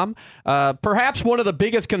briancandrews.com. Perhaps one of the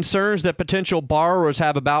biggest concerns that potential borrowers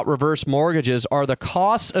have about reverse mortgages are the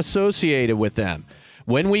costs associated with them.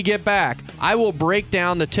 When we get back, I will break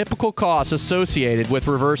down the typical costs associated with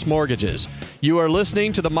reverse mortgages. You are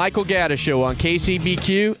listening to The Michael Gaddis Show on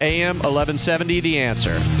KCBQ AM 1170, The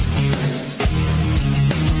Answer.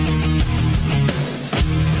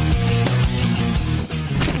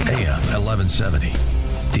 AM 1170,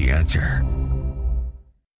 The Answer.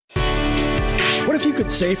 What if you could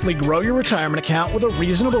safely grow your retirement account with a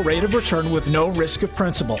reasonable rate of return with no risk of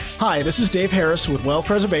principal? Hi, this is Dave Harris with Wealth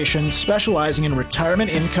Preservation, specializing in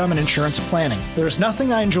retirement income and insurance planning. There's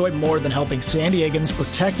nothing I enjoy more than helping San Diegans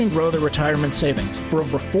protect and grow their retirement savings. For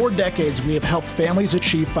over 4 decades, we have helped families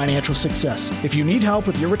achieve financial success. If you need help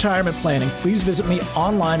with your retirement planning, please visit me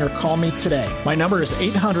online or call me today. My number is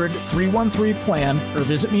 800-313-PLAN, or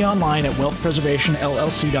visit me online at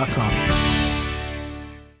wealthpreservationllc.com.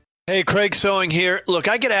 Hey, Craig Sewing here. Look,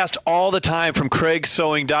 I get asked all the time from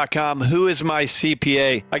craigsewing.com, who is my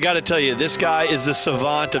CPA? I got to tell you, this guy is the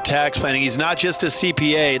savant of tax planning. He's not just a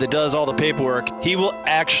CPA that does all the paperwork. He will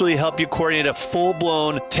actually help you coordinate a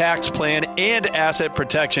full-blown tax plan and asset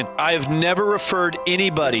protection. I have never referred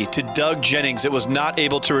anybody to Doug Jennings that was not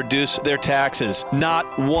able to reduce their taxes.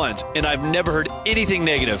 Not once. And I've never heard anything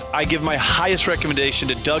negative. I give my highest recommendation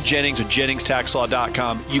to Doug Jennings at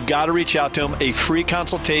JenningsTaxLaw.com. You got to reach out to him, a free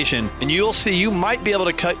consultation, and you'll see you might be able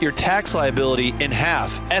to cut your tax liability in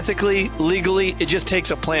half. Ethically, legally, it just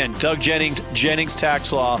takes a plan. Doug Jennings,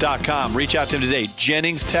 JenningsTaxLaw.com. Reach out to him today,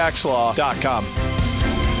 JenningsTaxLaw.com.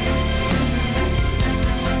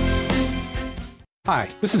 Hi,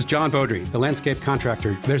 this is John Beaudry, the landscape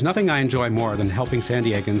contractor. There's nothing I enjoy more than helping San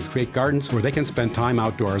Diegans create gardens where they can spend time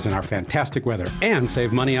outdoors in our fantastic weather and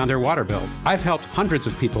save money on their water bills. I've helped hundreds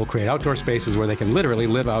of people create outdoor spaces where they can literally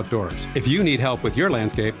live outdoors. If you need help with your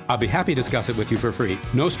landscape, I'll be happy to discuss it with you for free.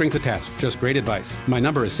 No strings attached, just great advice. My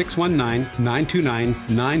number is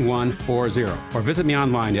 619-929-9140, or visit me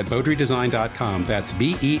online at beaudrydesign.com. That's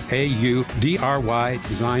BEAUDRY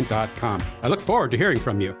design.com. I look forward to hearing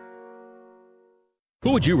from you.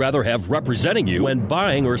 Who would you rather have representing you when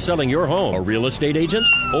buying or selling your home? A real estate agent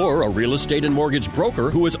or a real estate and mortgage broker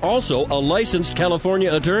who is also a licensed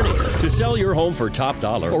California attorney? To sell your home for top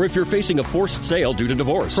dollar, or if you're facing a forced sale due to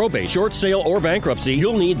divorce, probate, short sale, or bankruptcy,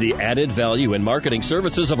 you'll need the added value and marketing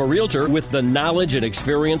services of a realtor with the knowledge and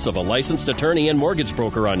experience of a licensed attorney and mortgage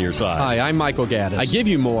broker on your side. Hi, I'm Michael Gaddis. I give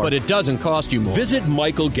you more, but it doesn't cost you more. Visit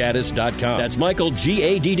MichaelGaddis.com. That's Michael,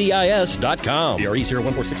 Gaddis.com. DRE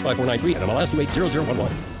 014654993 and MLS 28001.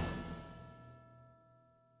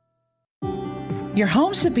 Your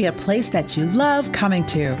home should be a place that you love coming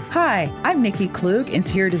to. Hi, I'm Nikki Klug,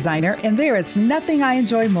 interior designer, and there is nothing I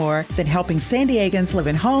enjoy more than helping San Diegans live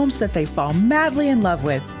in homes that they fall madly in love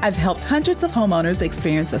with. I've helped hundreds of homeowners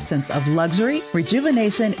experience a sense of luxury,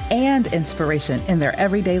 rejuvenation, and inspiration in their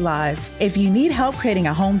everyday lives. If you need help creating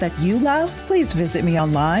a home that you love, please visit me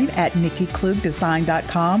online at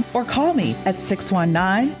NikkiKlugDesign.com or call me at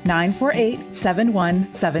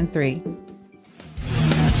 619-948-7173.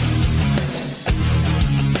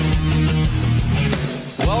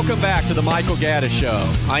 Welcome back to the Michael Gaddis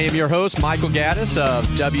Show. I am your host, Michael Gaddis of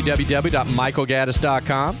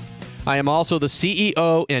www.michaelgaddis.com. I am also the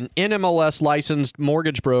CEO and NMLS licensed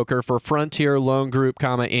mortgage broker for Frontier Loan Group,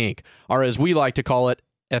 Inc., or as we like to call it,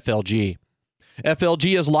 FLG.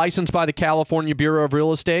 FLG is licensed by the California Bureau of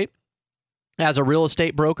Real Estate as a real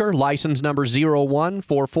estate broker, license number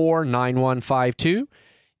 01449152,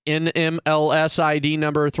 NMLS ID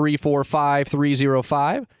number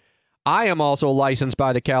 345305. I am also licensed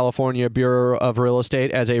by the California Bureau of Real Estate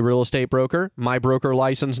as a real estate broker. My broker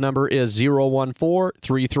license number is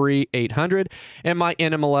 014-33800, and my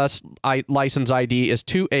NMLS license ID is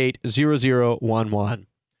 280011.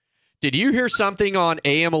 Did you hear something on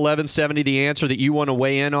AM 1170 The Answer that you want to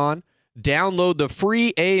weigh in on? Download the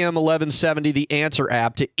free AM 1170 The Answer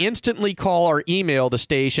app to instantly call or email the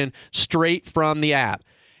station straight from the app.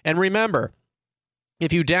 And remember,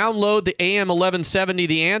 if you download the AM 1170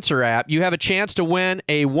 The Answer app, you have a chance to win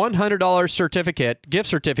a $100 gift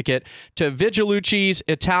certificate to Vigilucci's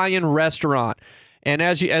Italian restaurant. And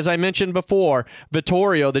as I mentioned before,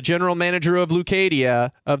 Vittorio, the general manager of Lucadia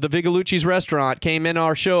of the Vigilucci's restaurant, came in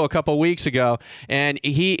our show a couple weeks ago, and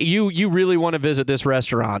you really want to visit this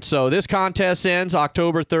restaurant. So this contest ends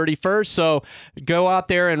October 31st, so go out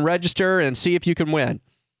there and register and see if you can win.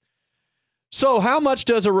 So how much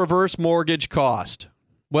does a reverse mortgage cost?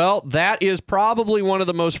 Well, that is probably one of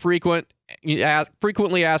the most frequently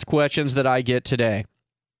asked questions that I get today.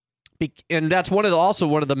 And that's also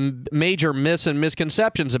one of the major myths and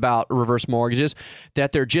misconceptions about reverse mortgages,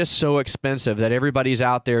 that they're just so expensive that everybody's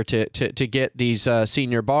out there to get these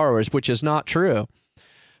senior borrowers, which is not true.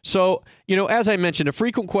 So, as I mentioned, a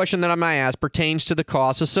frequent question that I might ask pertains to the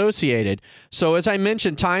costs associated. So, as I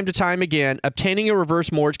mentioned time to time again, obtaining a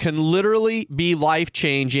reverse mortgage can literally be a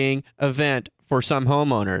life-changing event for some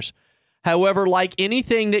homeowners. However, like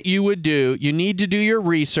anything that you would do, you need to do your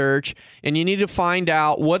research and you need to find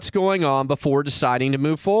out what's going on before deciding to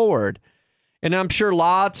move forward. And I'm sure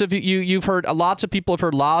lots of people have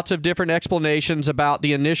heard lots of different explanations about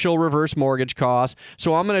the initial reverse mortgage costs.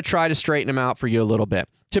 So I'm going to try to straighten them out for you a little bit.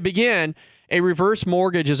 To begin, a reverse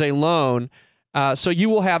mortgage is a loan. So you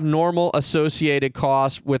will have normal associated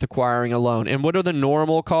costs with acquiring a loan. And what are the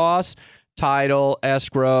normal costs? Title,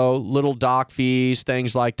 escrow, little doc fees,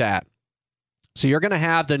 things like that. So you're going to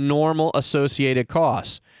have the normal associated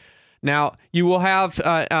costs. Now, you will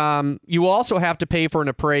also have to pay for an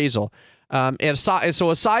appraisal. So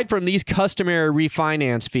aside from these customary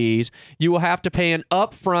refinance fees, you will have to pay an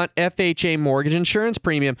upfront FHA mortgage insurance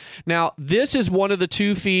premium. Now, this is one of the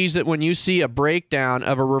two fees that when you see a breakdown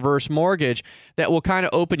of a reverse mortgage, that will kind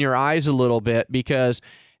of open your eyes a little bit, because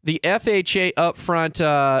the FHA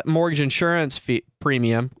upfront mortgage insurance fee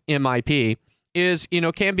premium, MIP,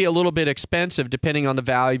 can be a little bit expensive depending on the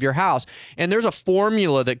value of your house. And there's a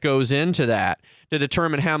formula that goes into that to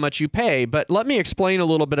determine how much you pay. But let me explain a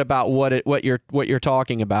little bit about what you're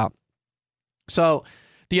talking about. So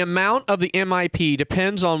the amount of the MIP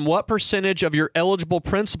depends on what percentage of your eligible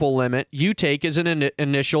principal limit you take as an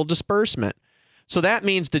initial disbursement. So that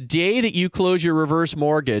means the day that you close your reverse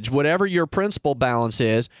mortgage, whatever your principal balance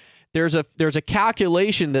is, there's a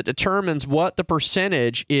calculation that determines what the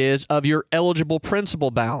percentage is of your eligible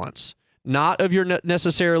principal balance, not of your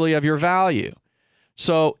necessarily of your value.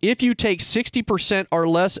 So if you take 60% or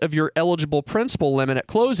less of your eligible principal limit at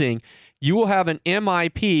closing, you will have an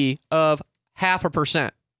MIP of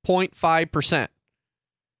 0.5%, 0.5%.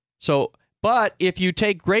 So, but if you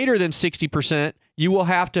take greater than 60%, you will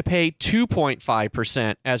have to pay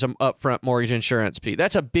 2.5% as an upfront mortgage insurance fee.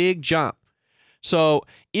 That's a big jump. So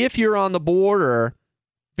if you're on the border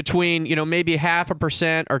between, maybe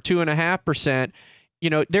 0.5% or 2.5%,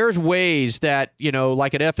 there's ways that,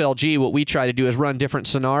 like at FLG, what we try to do is run different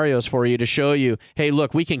scenarios for you to show you, hey,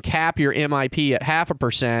 look, we can cap your MIP at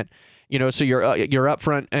 0.5%, so your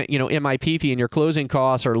upfront, MIP fee and your closing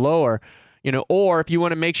costs are lower. Or if you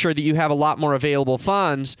want to make sure that you have a lot more available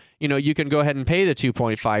funds, you can go ahead and pay the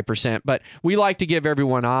 2.5%. But we like to give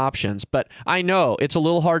everyone options. But I know it's a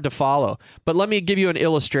little hard to follow. But let me give you an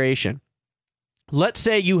illustration. Let's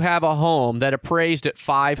say you have a home that appraised at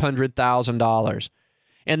 $500,000,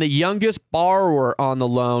 and the youngest borrower on the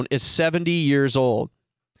loan is 70 years old.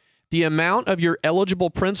 The amount of your eligible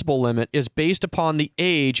principal limit is based upon the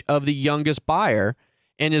age of the youngest buyer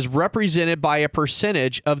and is represented by a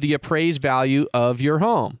percentage of the appraised value of your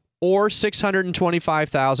home, or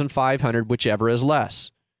 $625,500, whichever is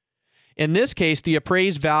less. In this case, the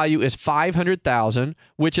appraised value is $500,000,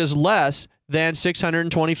 which is less than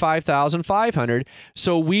 $625,500,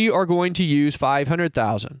 so we are going to use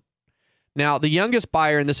 $500,000. Now, the youngest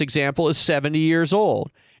buyer in this example is 70 years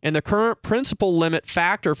old, And the current principal limit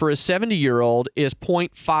factor for a 70-year-old is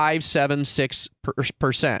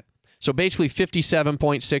 0.576%. So basically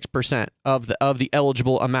 57.6% of the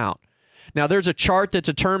eligible amount. Now, there's a chart that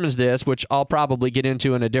determines this, which I'll probably get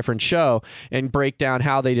into in a different show and break down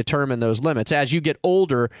how they determine those limits. As you get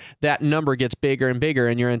older, that number gets bigger and bigger,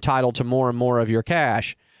 and you're entitled to more and more of your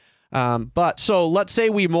cash. So let's say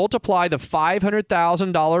we multiply the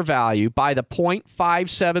 $500,000 value by the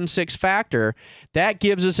 0.576 factor. That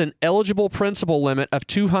gives us an eligible principal limit of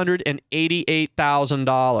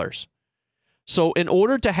 $288,000. So in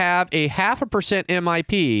order to have a 0.5%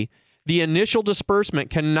 MIP, the initial disbursement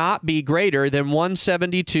cannot be greater than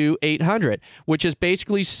 $172,800, which is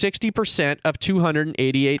basically 60% of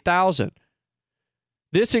 $288,000.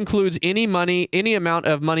 This includes any amount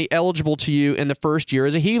of money eligible to you in the first year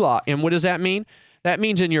as a HELOC. And what does that mean? That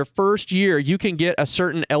means in your first year, you can get a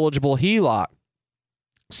certain eligible HELOC.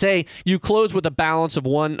 Say you close with a balance of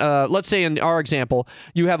let's say in our example,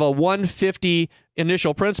 you have a $150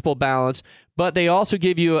 initial principal balance, but they also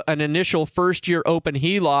give you an initial first year open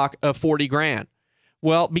HELOC of $40,000.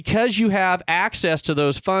 Well, because you have access to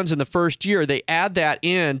those funds in the first year, they add that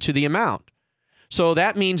in to the amount. So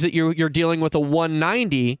that means that you're dealing with a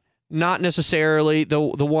 190, not necessarily the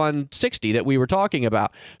 160 that we were talking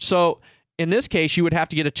about. So in this case, you would have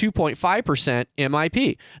to get a 2.5%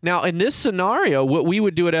 MIP. Now, in this scenario, what we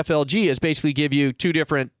would do at FLG is basically give you two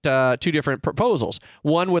different proposals.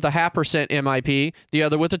 One with a 0.5% MIP, the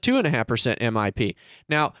other with a 2.5% MIP.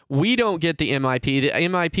 Now, we don't get the MIP. The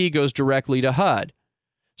MIP goes directly to HUD.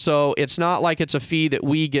 So it's not like it's a fee that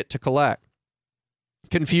we get to collect.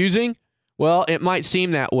 Confusing? Well, it might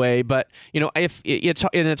seem that way, but if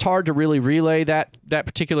it's hard to really relay that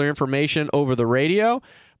particular information over the radio.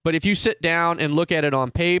 But if you sit down and look at it on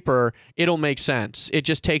paper, it'll make sense. It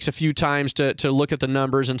just takes a few times to look at the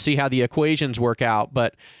numbers and see how the equations work out.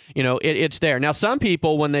 But it's there. Now, some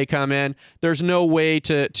people, when they come in, there's no way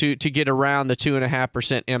to get around the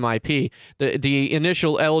 2.5% MIP. The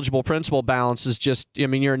initial eligible principal balance is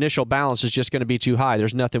your initial balance is just going to be too high.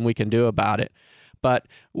 There's nothing we can do about it. But,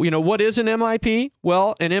 what is an MIP?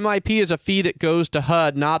 Well, an MIP is a fee that goes to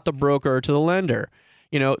HUD, not the broker or to the lender.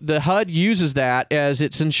 The HUD uses that as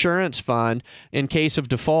its insurance fund in case of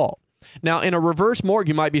default. Now, in a reverse mortgage,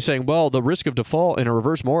 you might be saying, well, the risk of default in a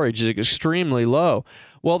reverse mortgage is extremely low.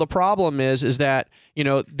 Well, the problem is that,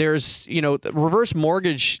 there's, reverse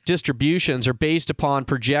mortgage distributions are based upon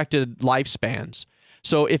projected lifespans.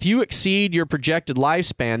 So if you exceed your projected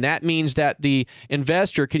lifespan, that means that the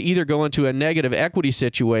investor could either go into a negative equity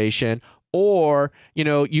situation or,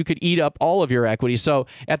 you could eat up all of your equity. So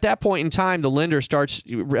at that point in time, the lender starts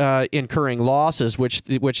incurring losses, which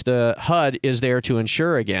the HUD is there to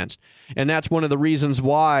insure against. And that's one of the reasons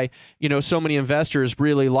why, so many investors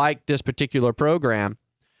really like this particular program.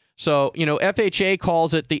 So, FHA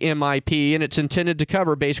calls it the MIP, and it's intended to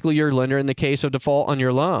cover basically your lender in the case of default on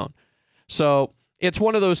your loan. So it's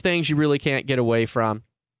one of those things you really can't get away from.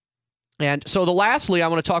 And so lastly, I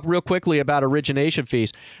want to talk real quickly about origination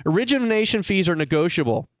fees. Origination fees are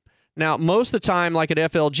negotiable. Now, most of the time, like at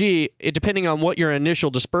FLG, depending on what your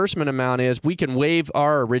initial disbursement amount is, we can waive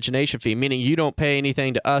our origination fee, meaning you don't pay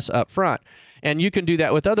anything to us up front. And you can do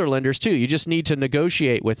that with other lenders too. You just need to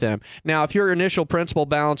negotiate with them. Now, if your initial principal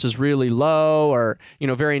balance is really low or,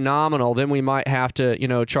 very nominal, then we might have to,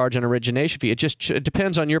 charge an origination fee. It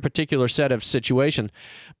depends on your particular set of situation.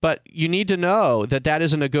 But you need to know that that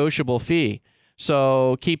is a negotiable fee.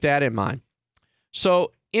 So keep that in mind.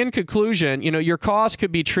 So in conclusion, your costs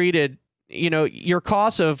could be treated, your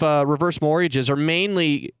costs of reverse mortgages are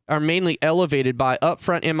mainly elevated by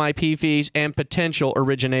upfront MIP fees and potential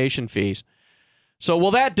origination fees. So,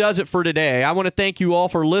 well, that does it for today. I want to thank you all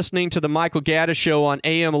for listening to the Michael Gaddis Show on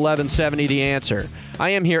AM 1170 The Answer.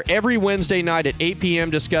 I am here every Wednesday night at 8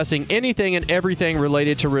 p.m. discussing anything and everything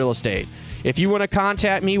related to real estate. If you want to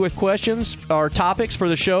contact me with questions or topics for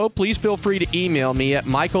the show, please feel free to email me at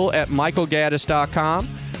michael@michaelgaddis.com.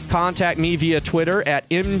 Contact me via Twitter at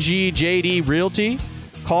MGJDRealty.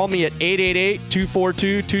 Call me at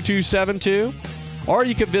 888-242-2272. Or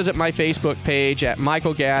you can visit my Facebook page at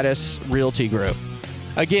Michael Gaddis Realty Group.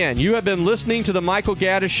 Again, you have been listening to the Michael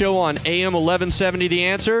Gaddis Show on AM 1170 The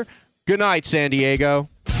Answer. Good night, San Diego.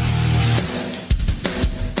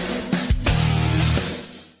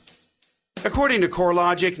 According to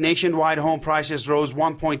CoreLogic, nationwide home prices rose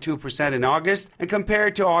 1.2% in August, and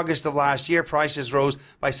compared to August of last year, prices rose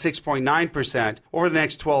by 6.9%. Over the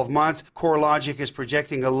next 12 months, CoreLogic is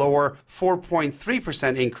projecting a lower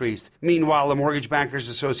 4.3% increase. Meanwhile, the Mortgage Bankers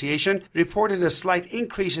Association reported a slight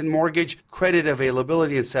increase in mortgage credit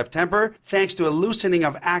availability in September, thanks to a loosening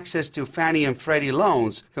of access to Fannie and Freddie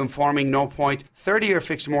loans. Conforming no-point 30-year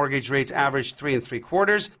fixed mortgage rates averaged 3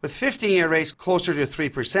 3/4, with 15-year rates closer to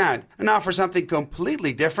 3%. And now for something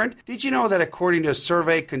completely different, did you know that according to a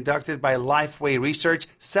survey conducted by Lifeway Research,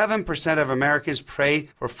 7% of Americans pray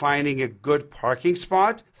for finding a good parking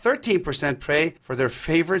spot? 13% pray for their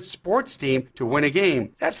favorite sports team to win a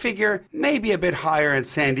game. That figure may be a bit higher in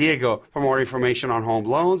San Diego. For more information on home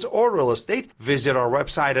loans or real estate, visit our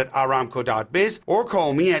website at aramco.biz or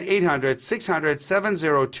call me at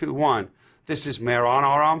 800-600-7021. This is Meron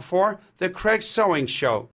Aram for The Craig Sewing Show.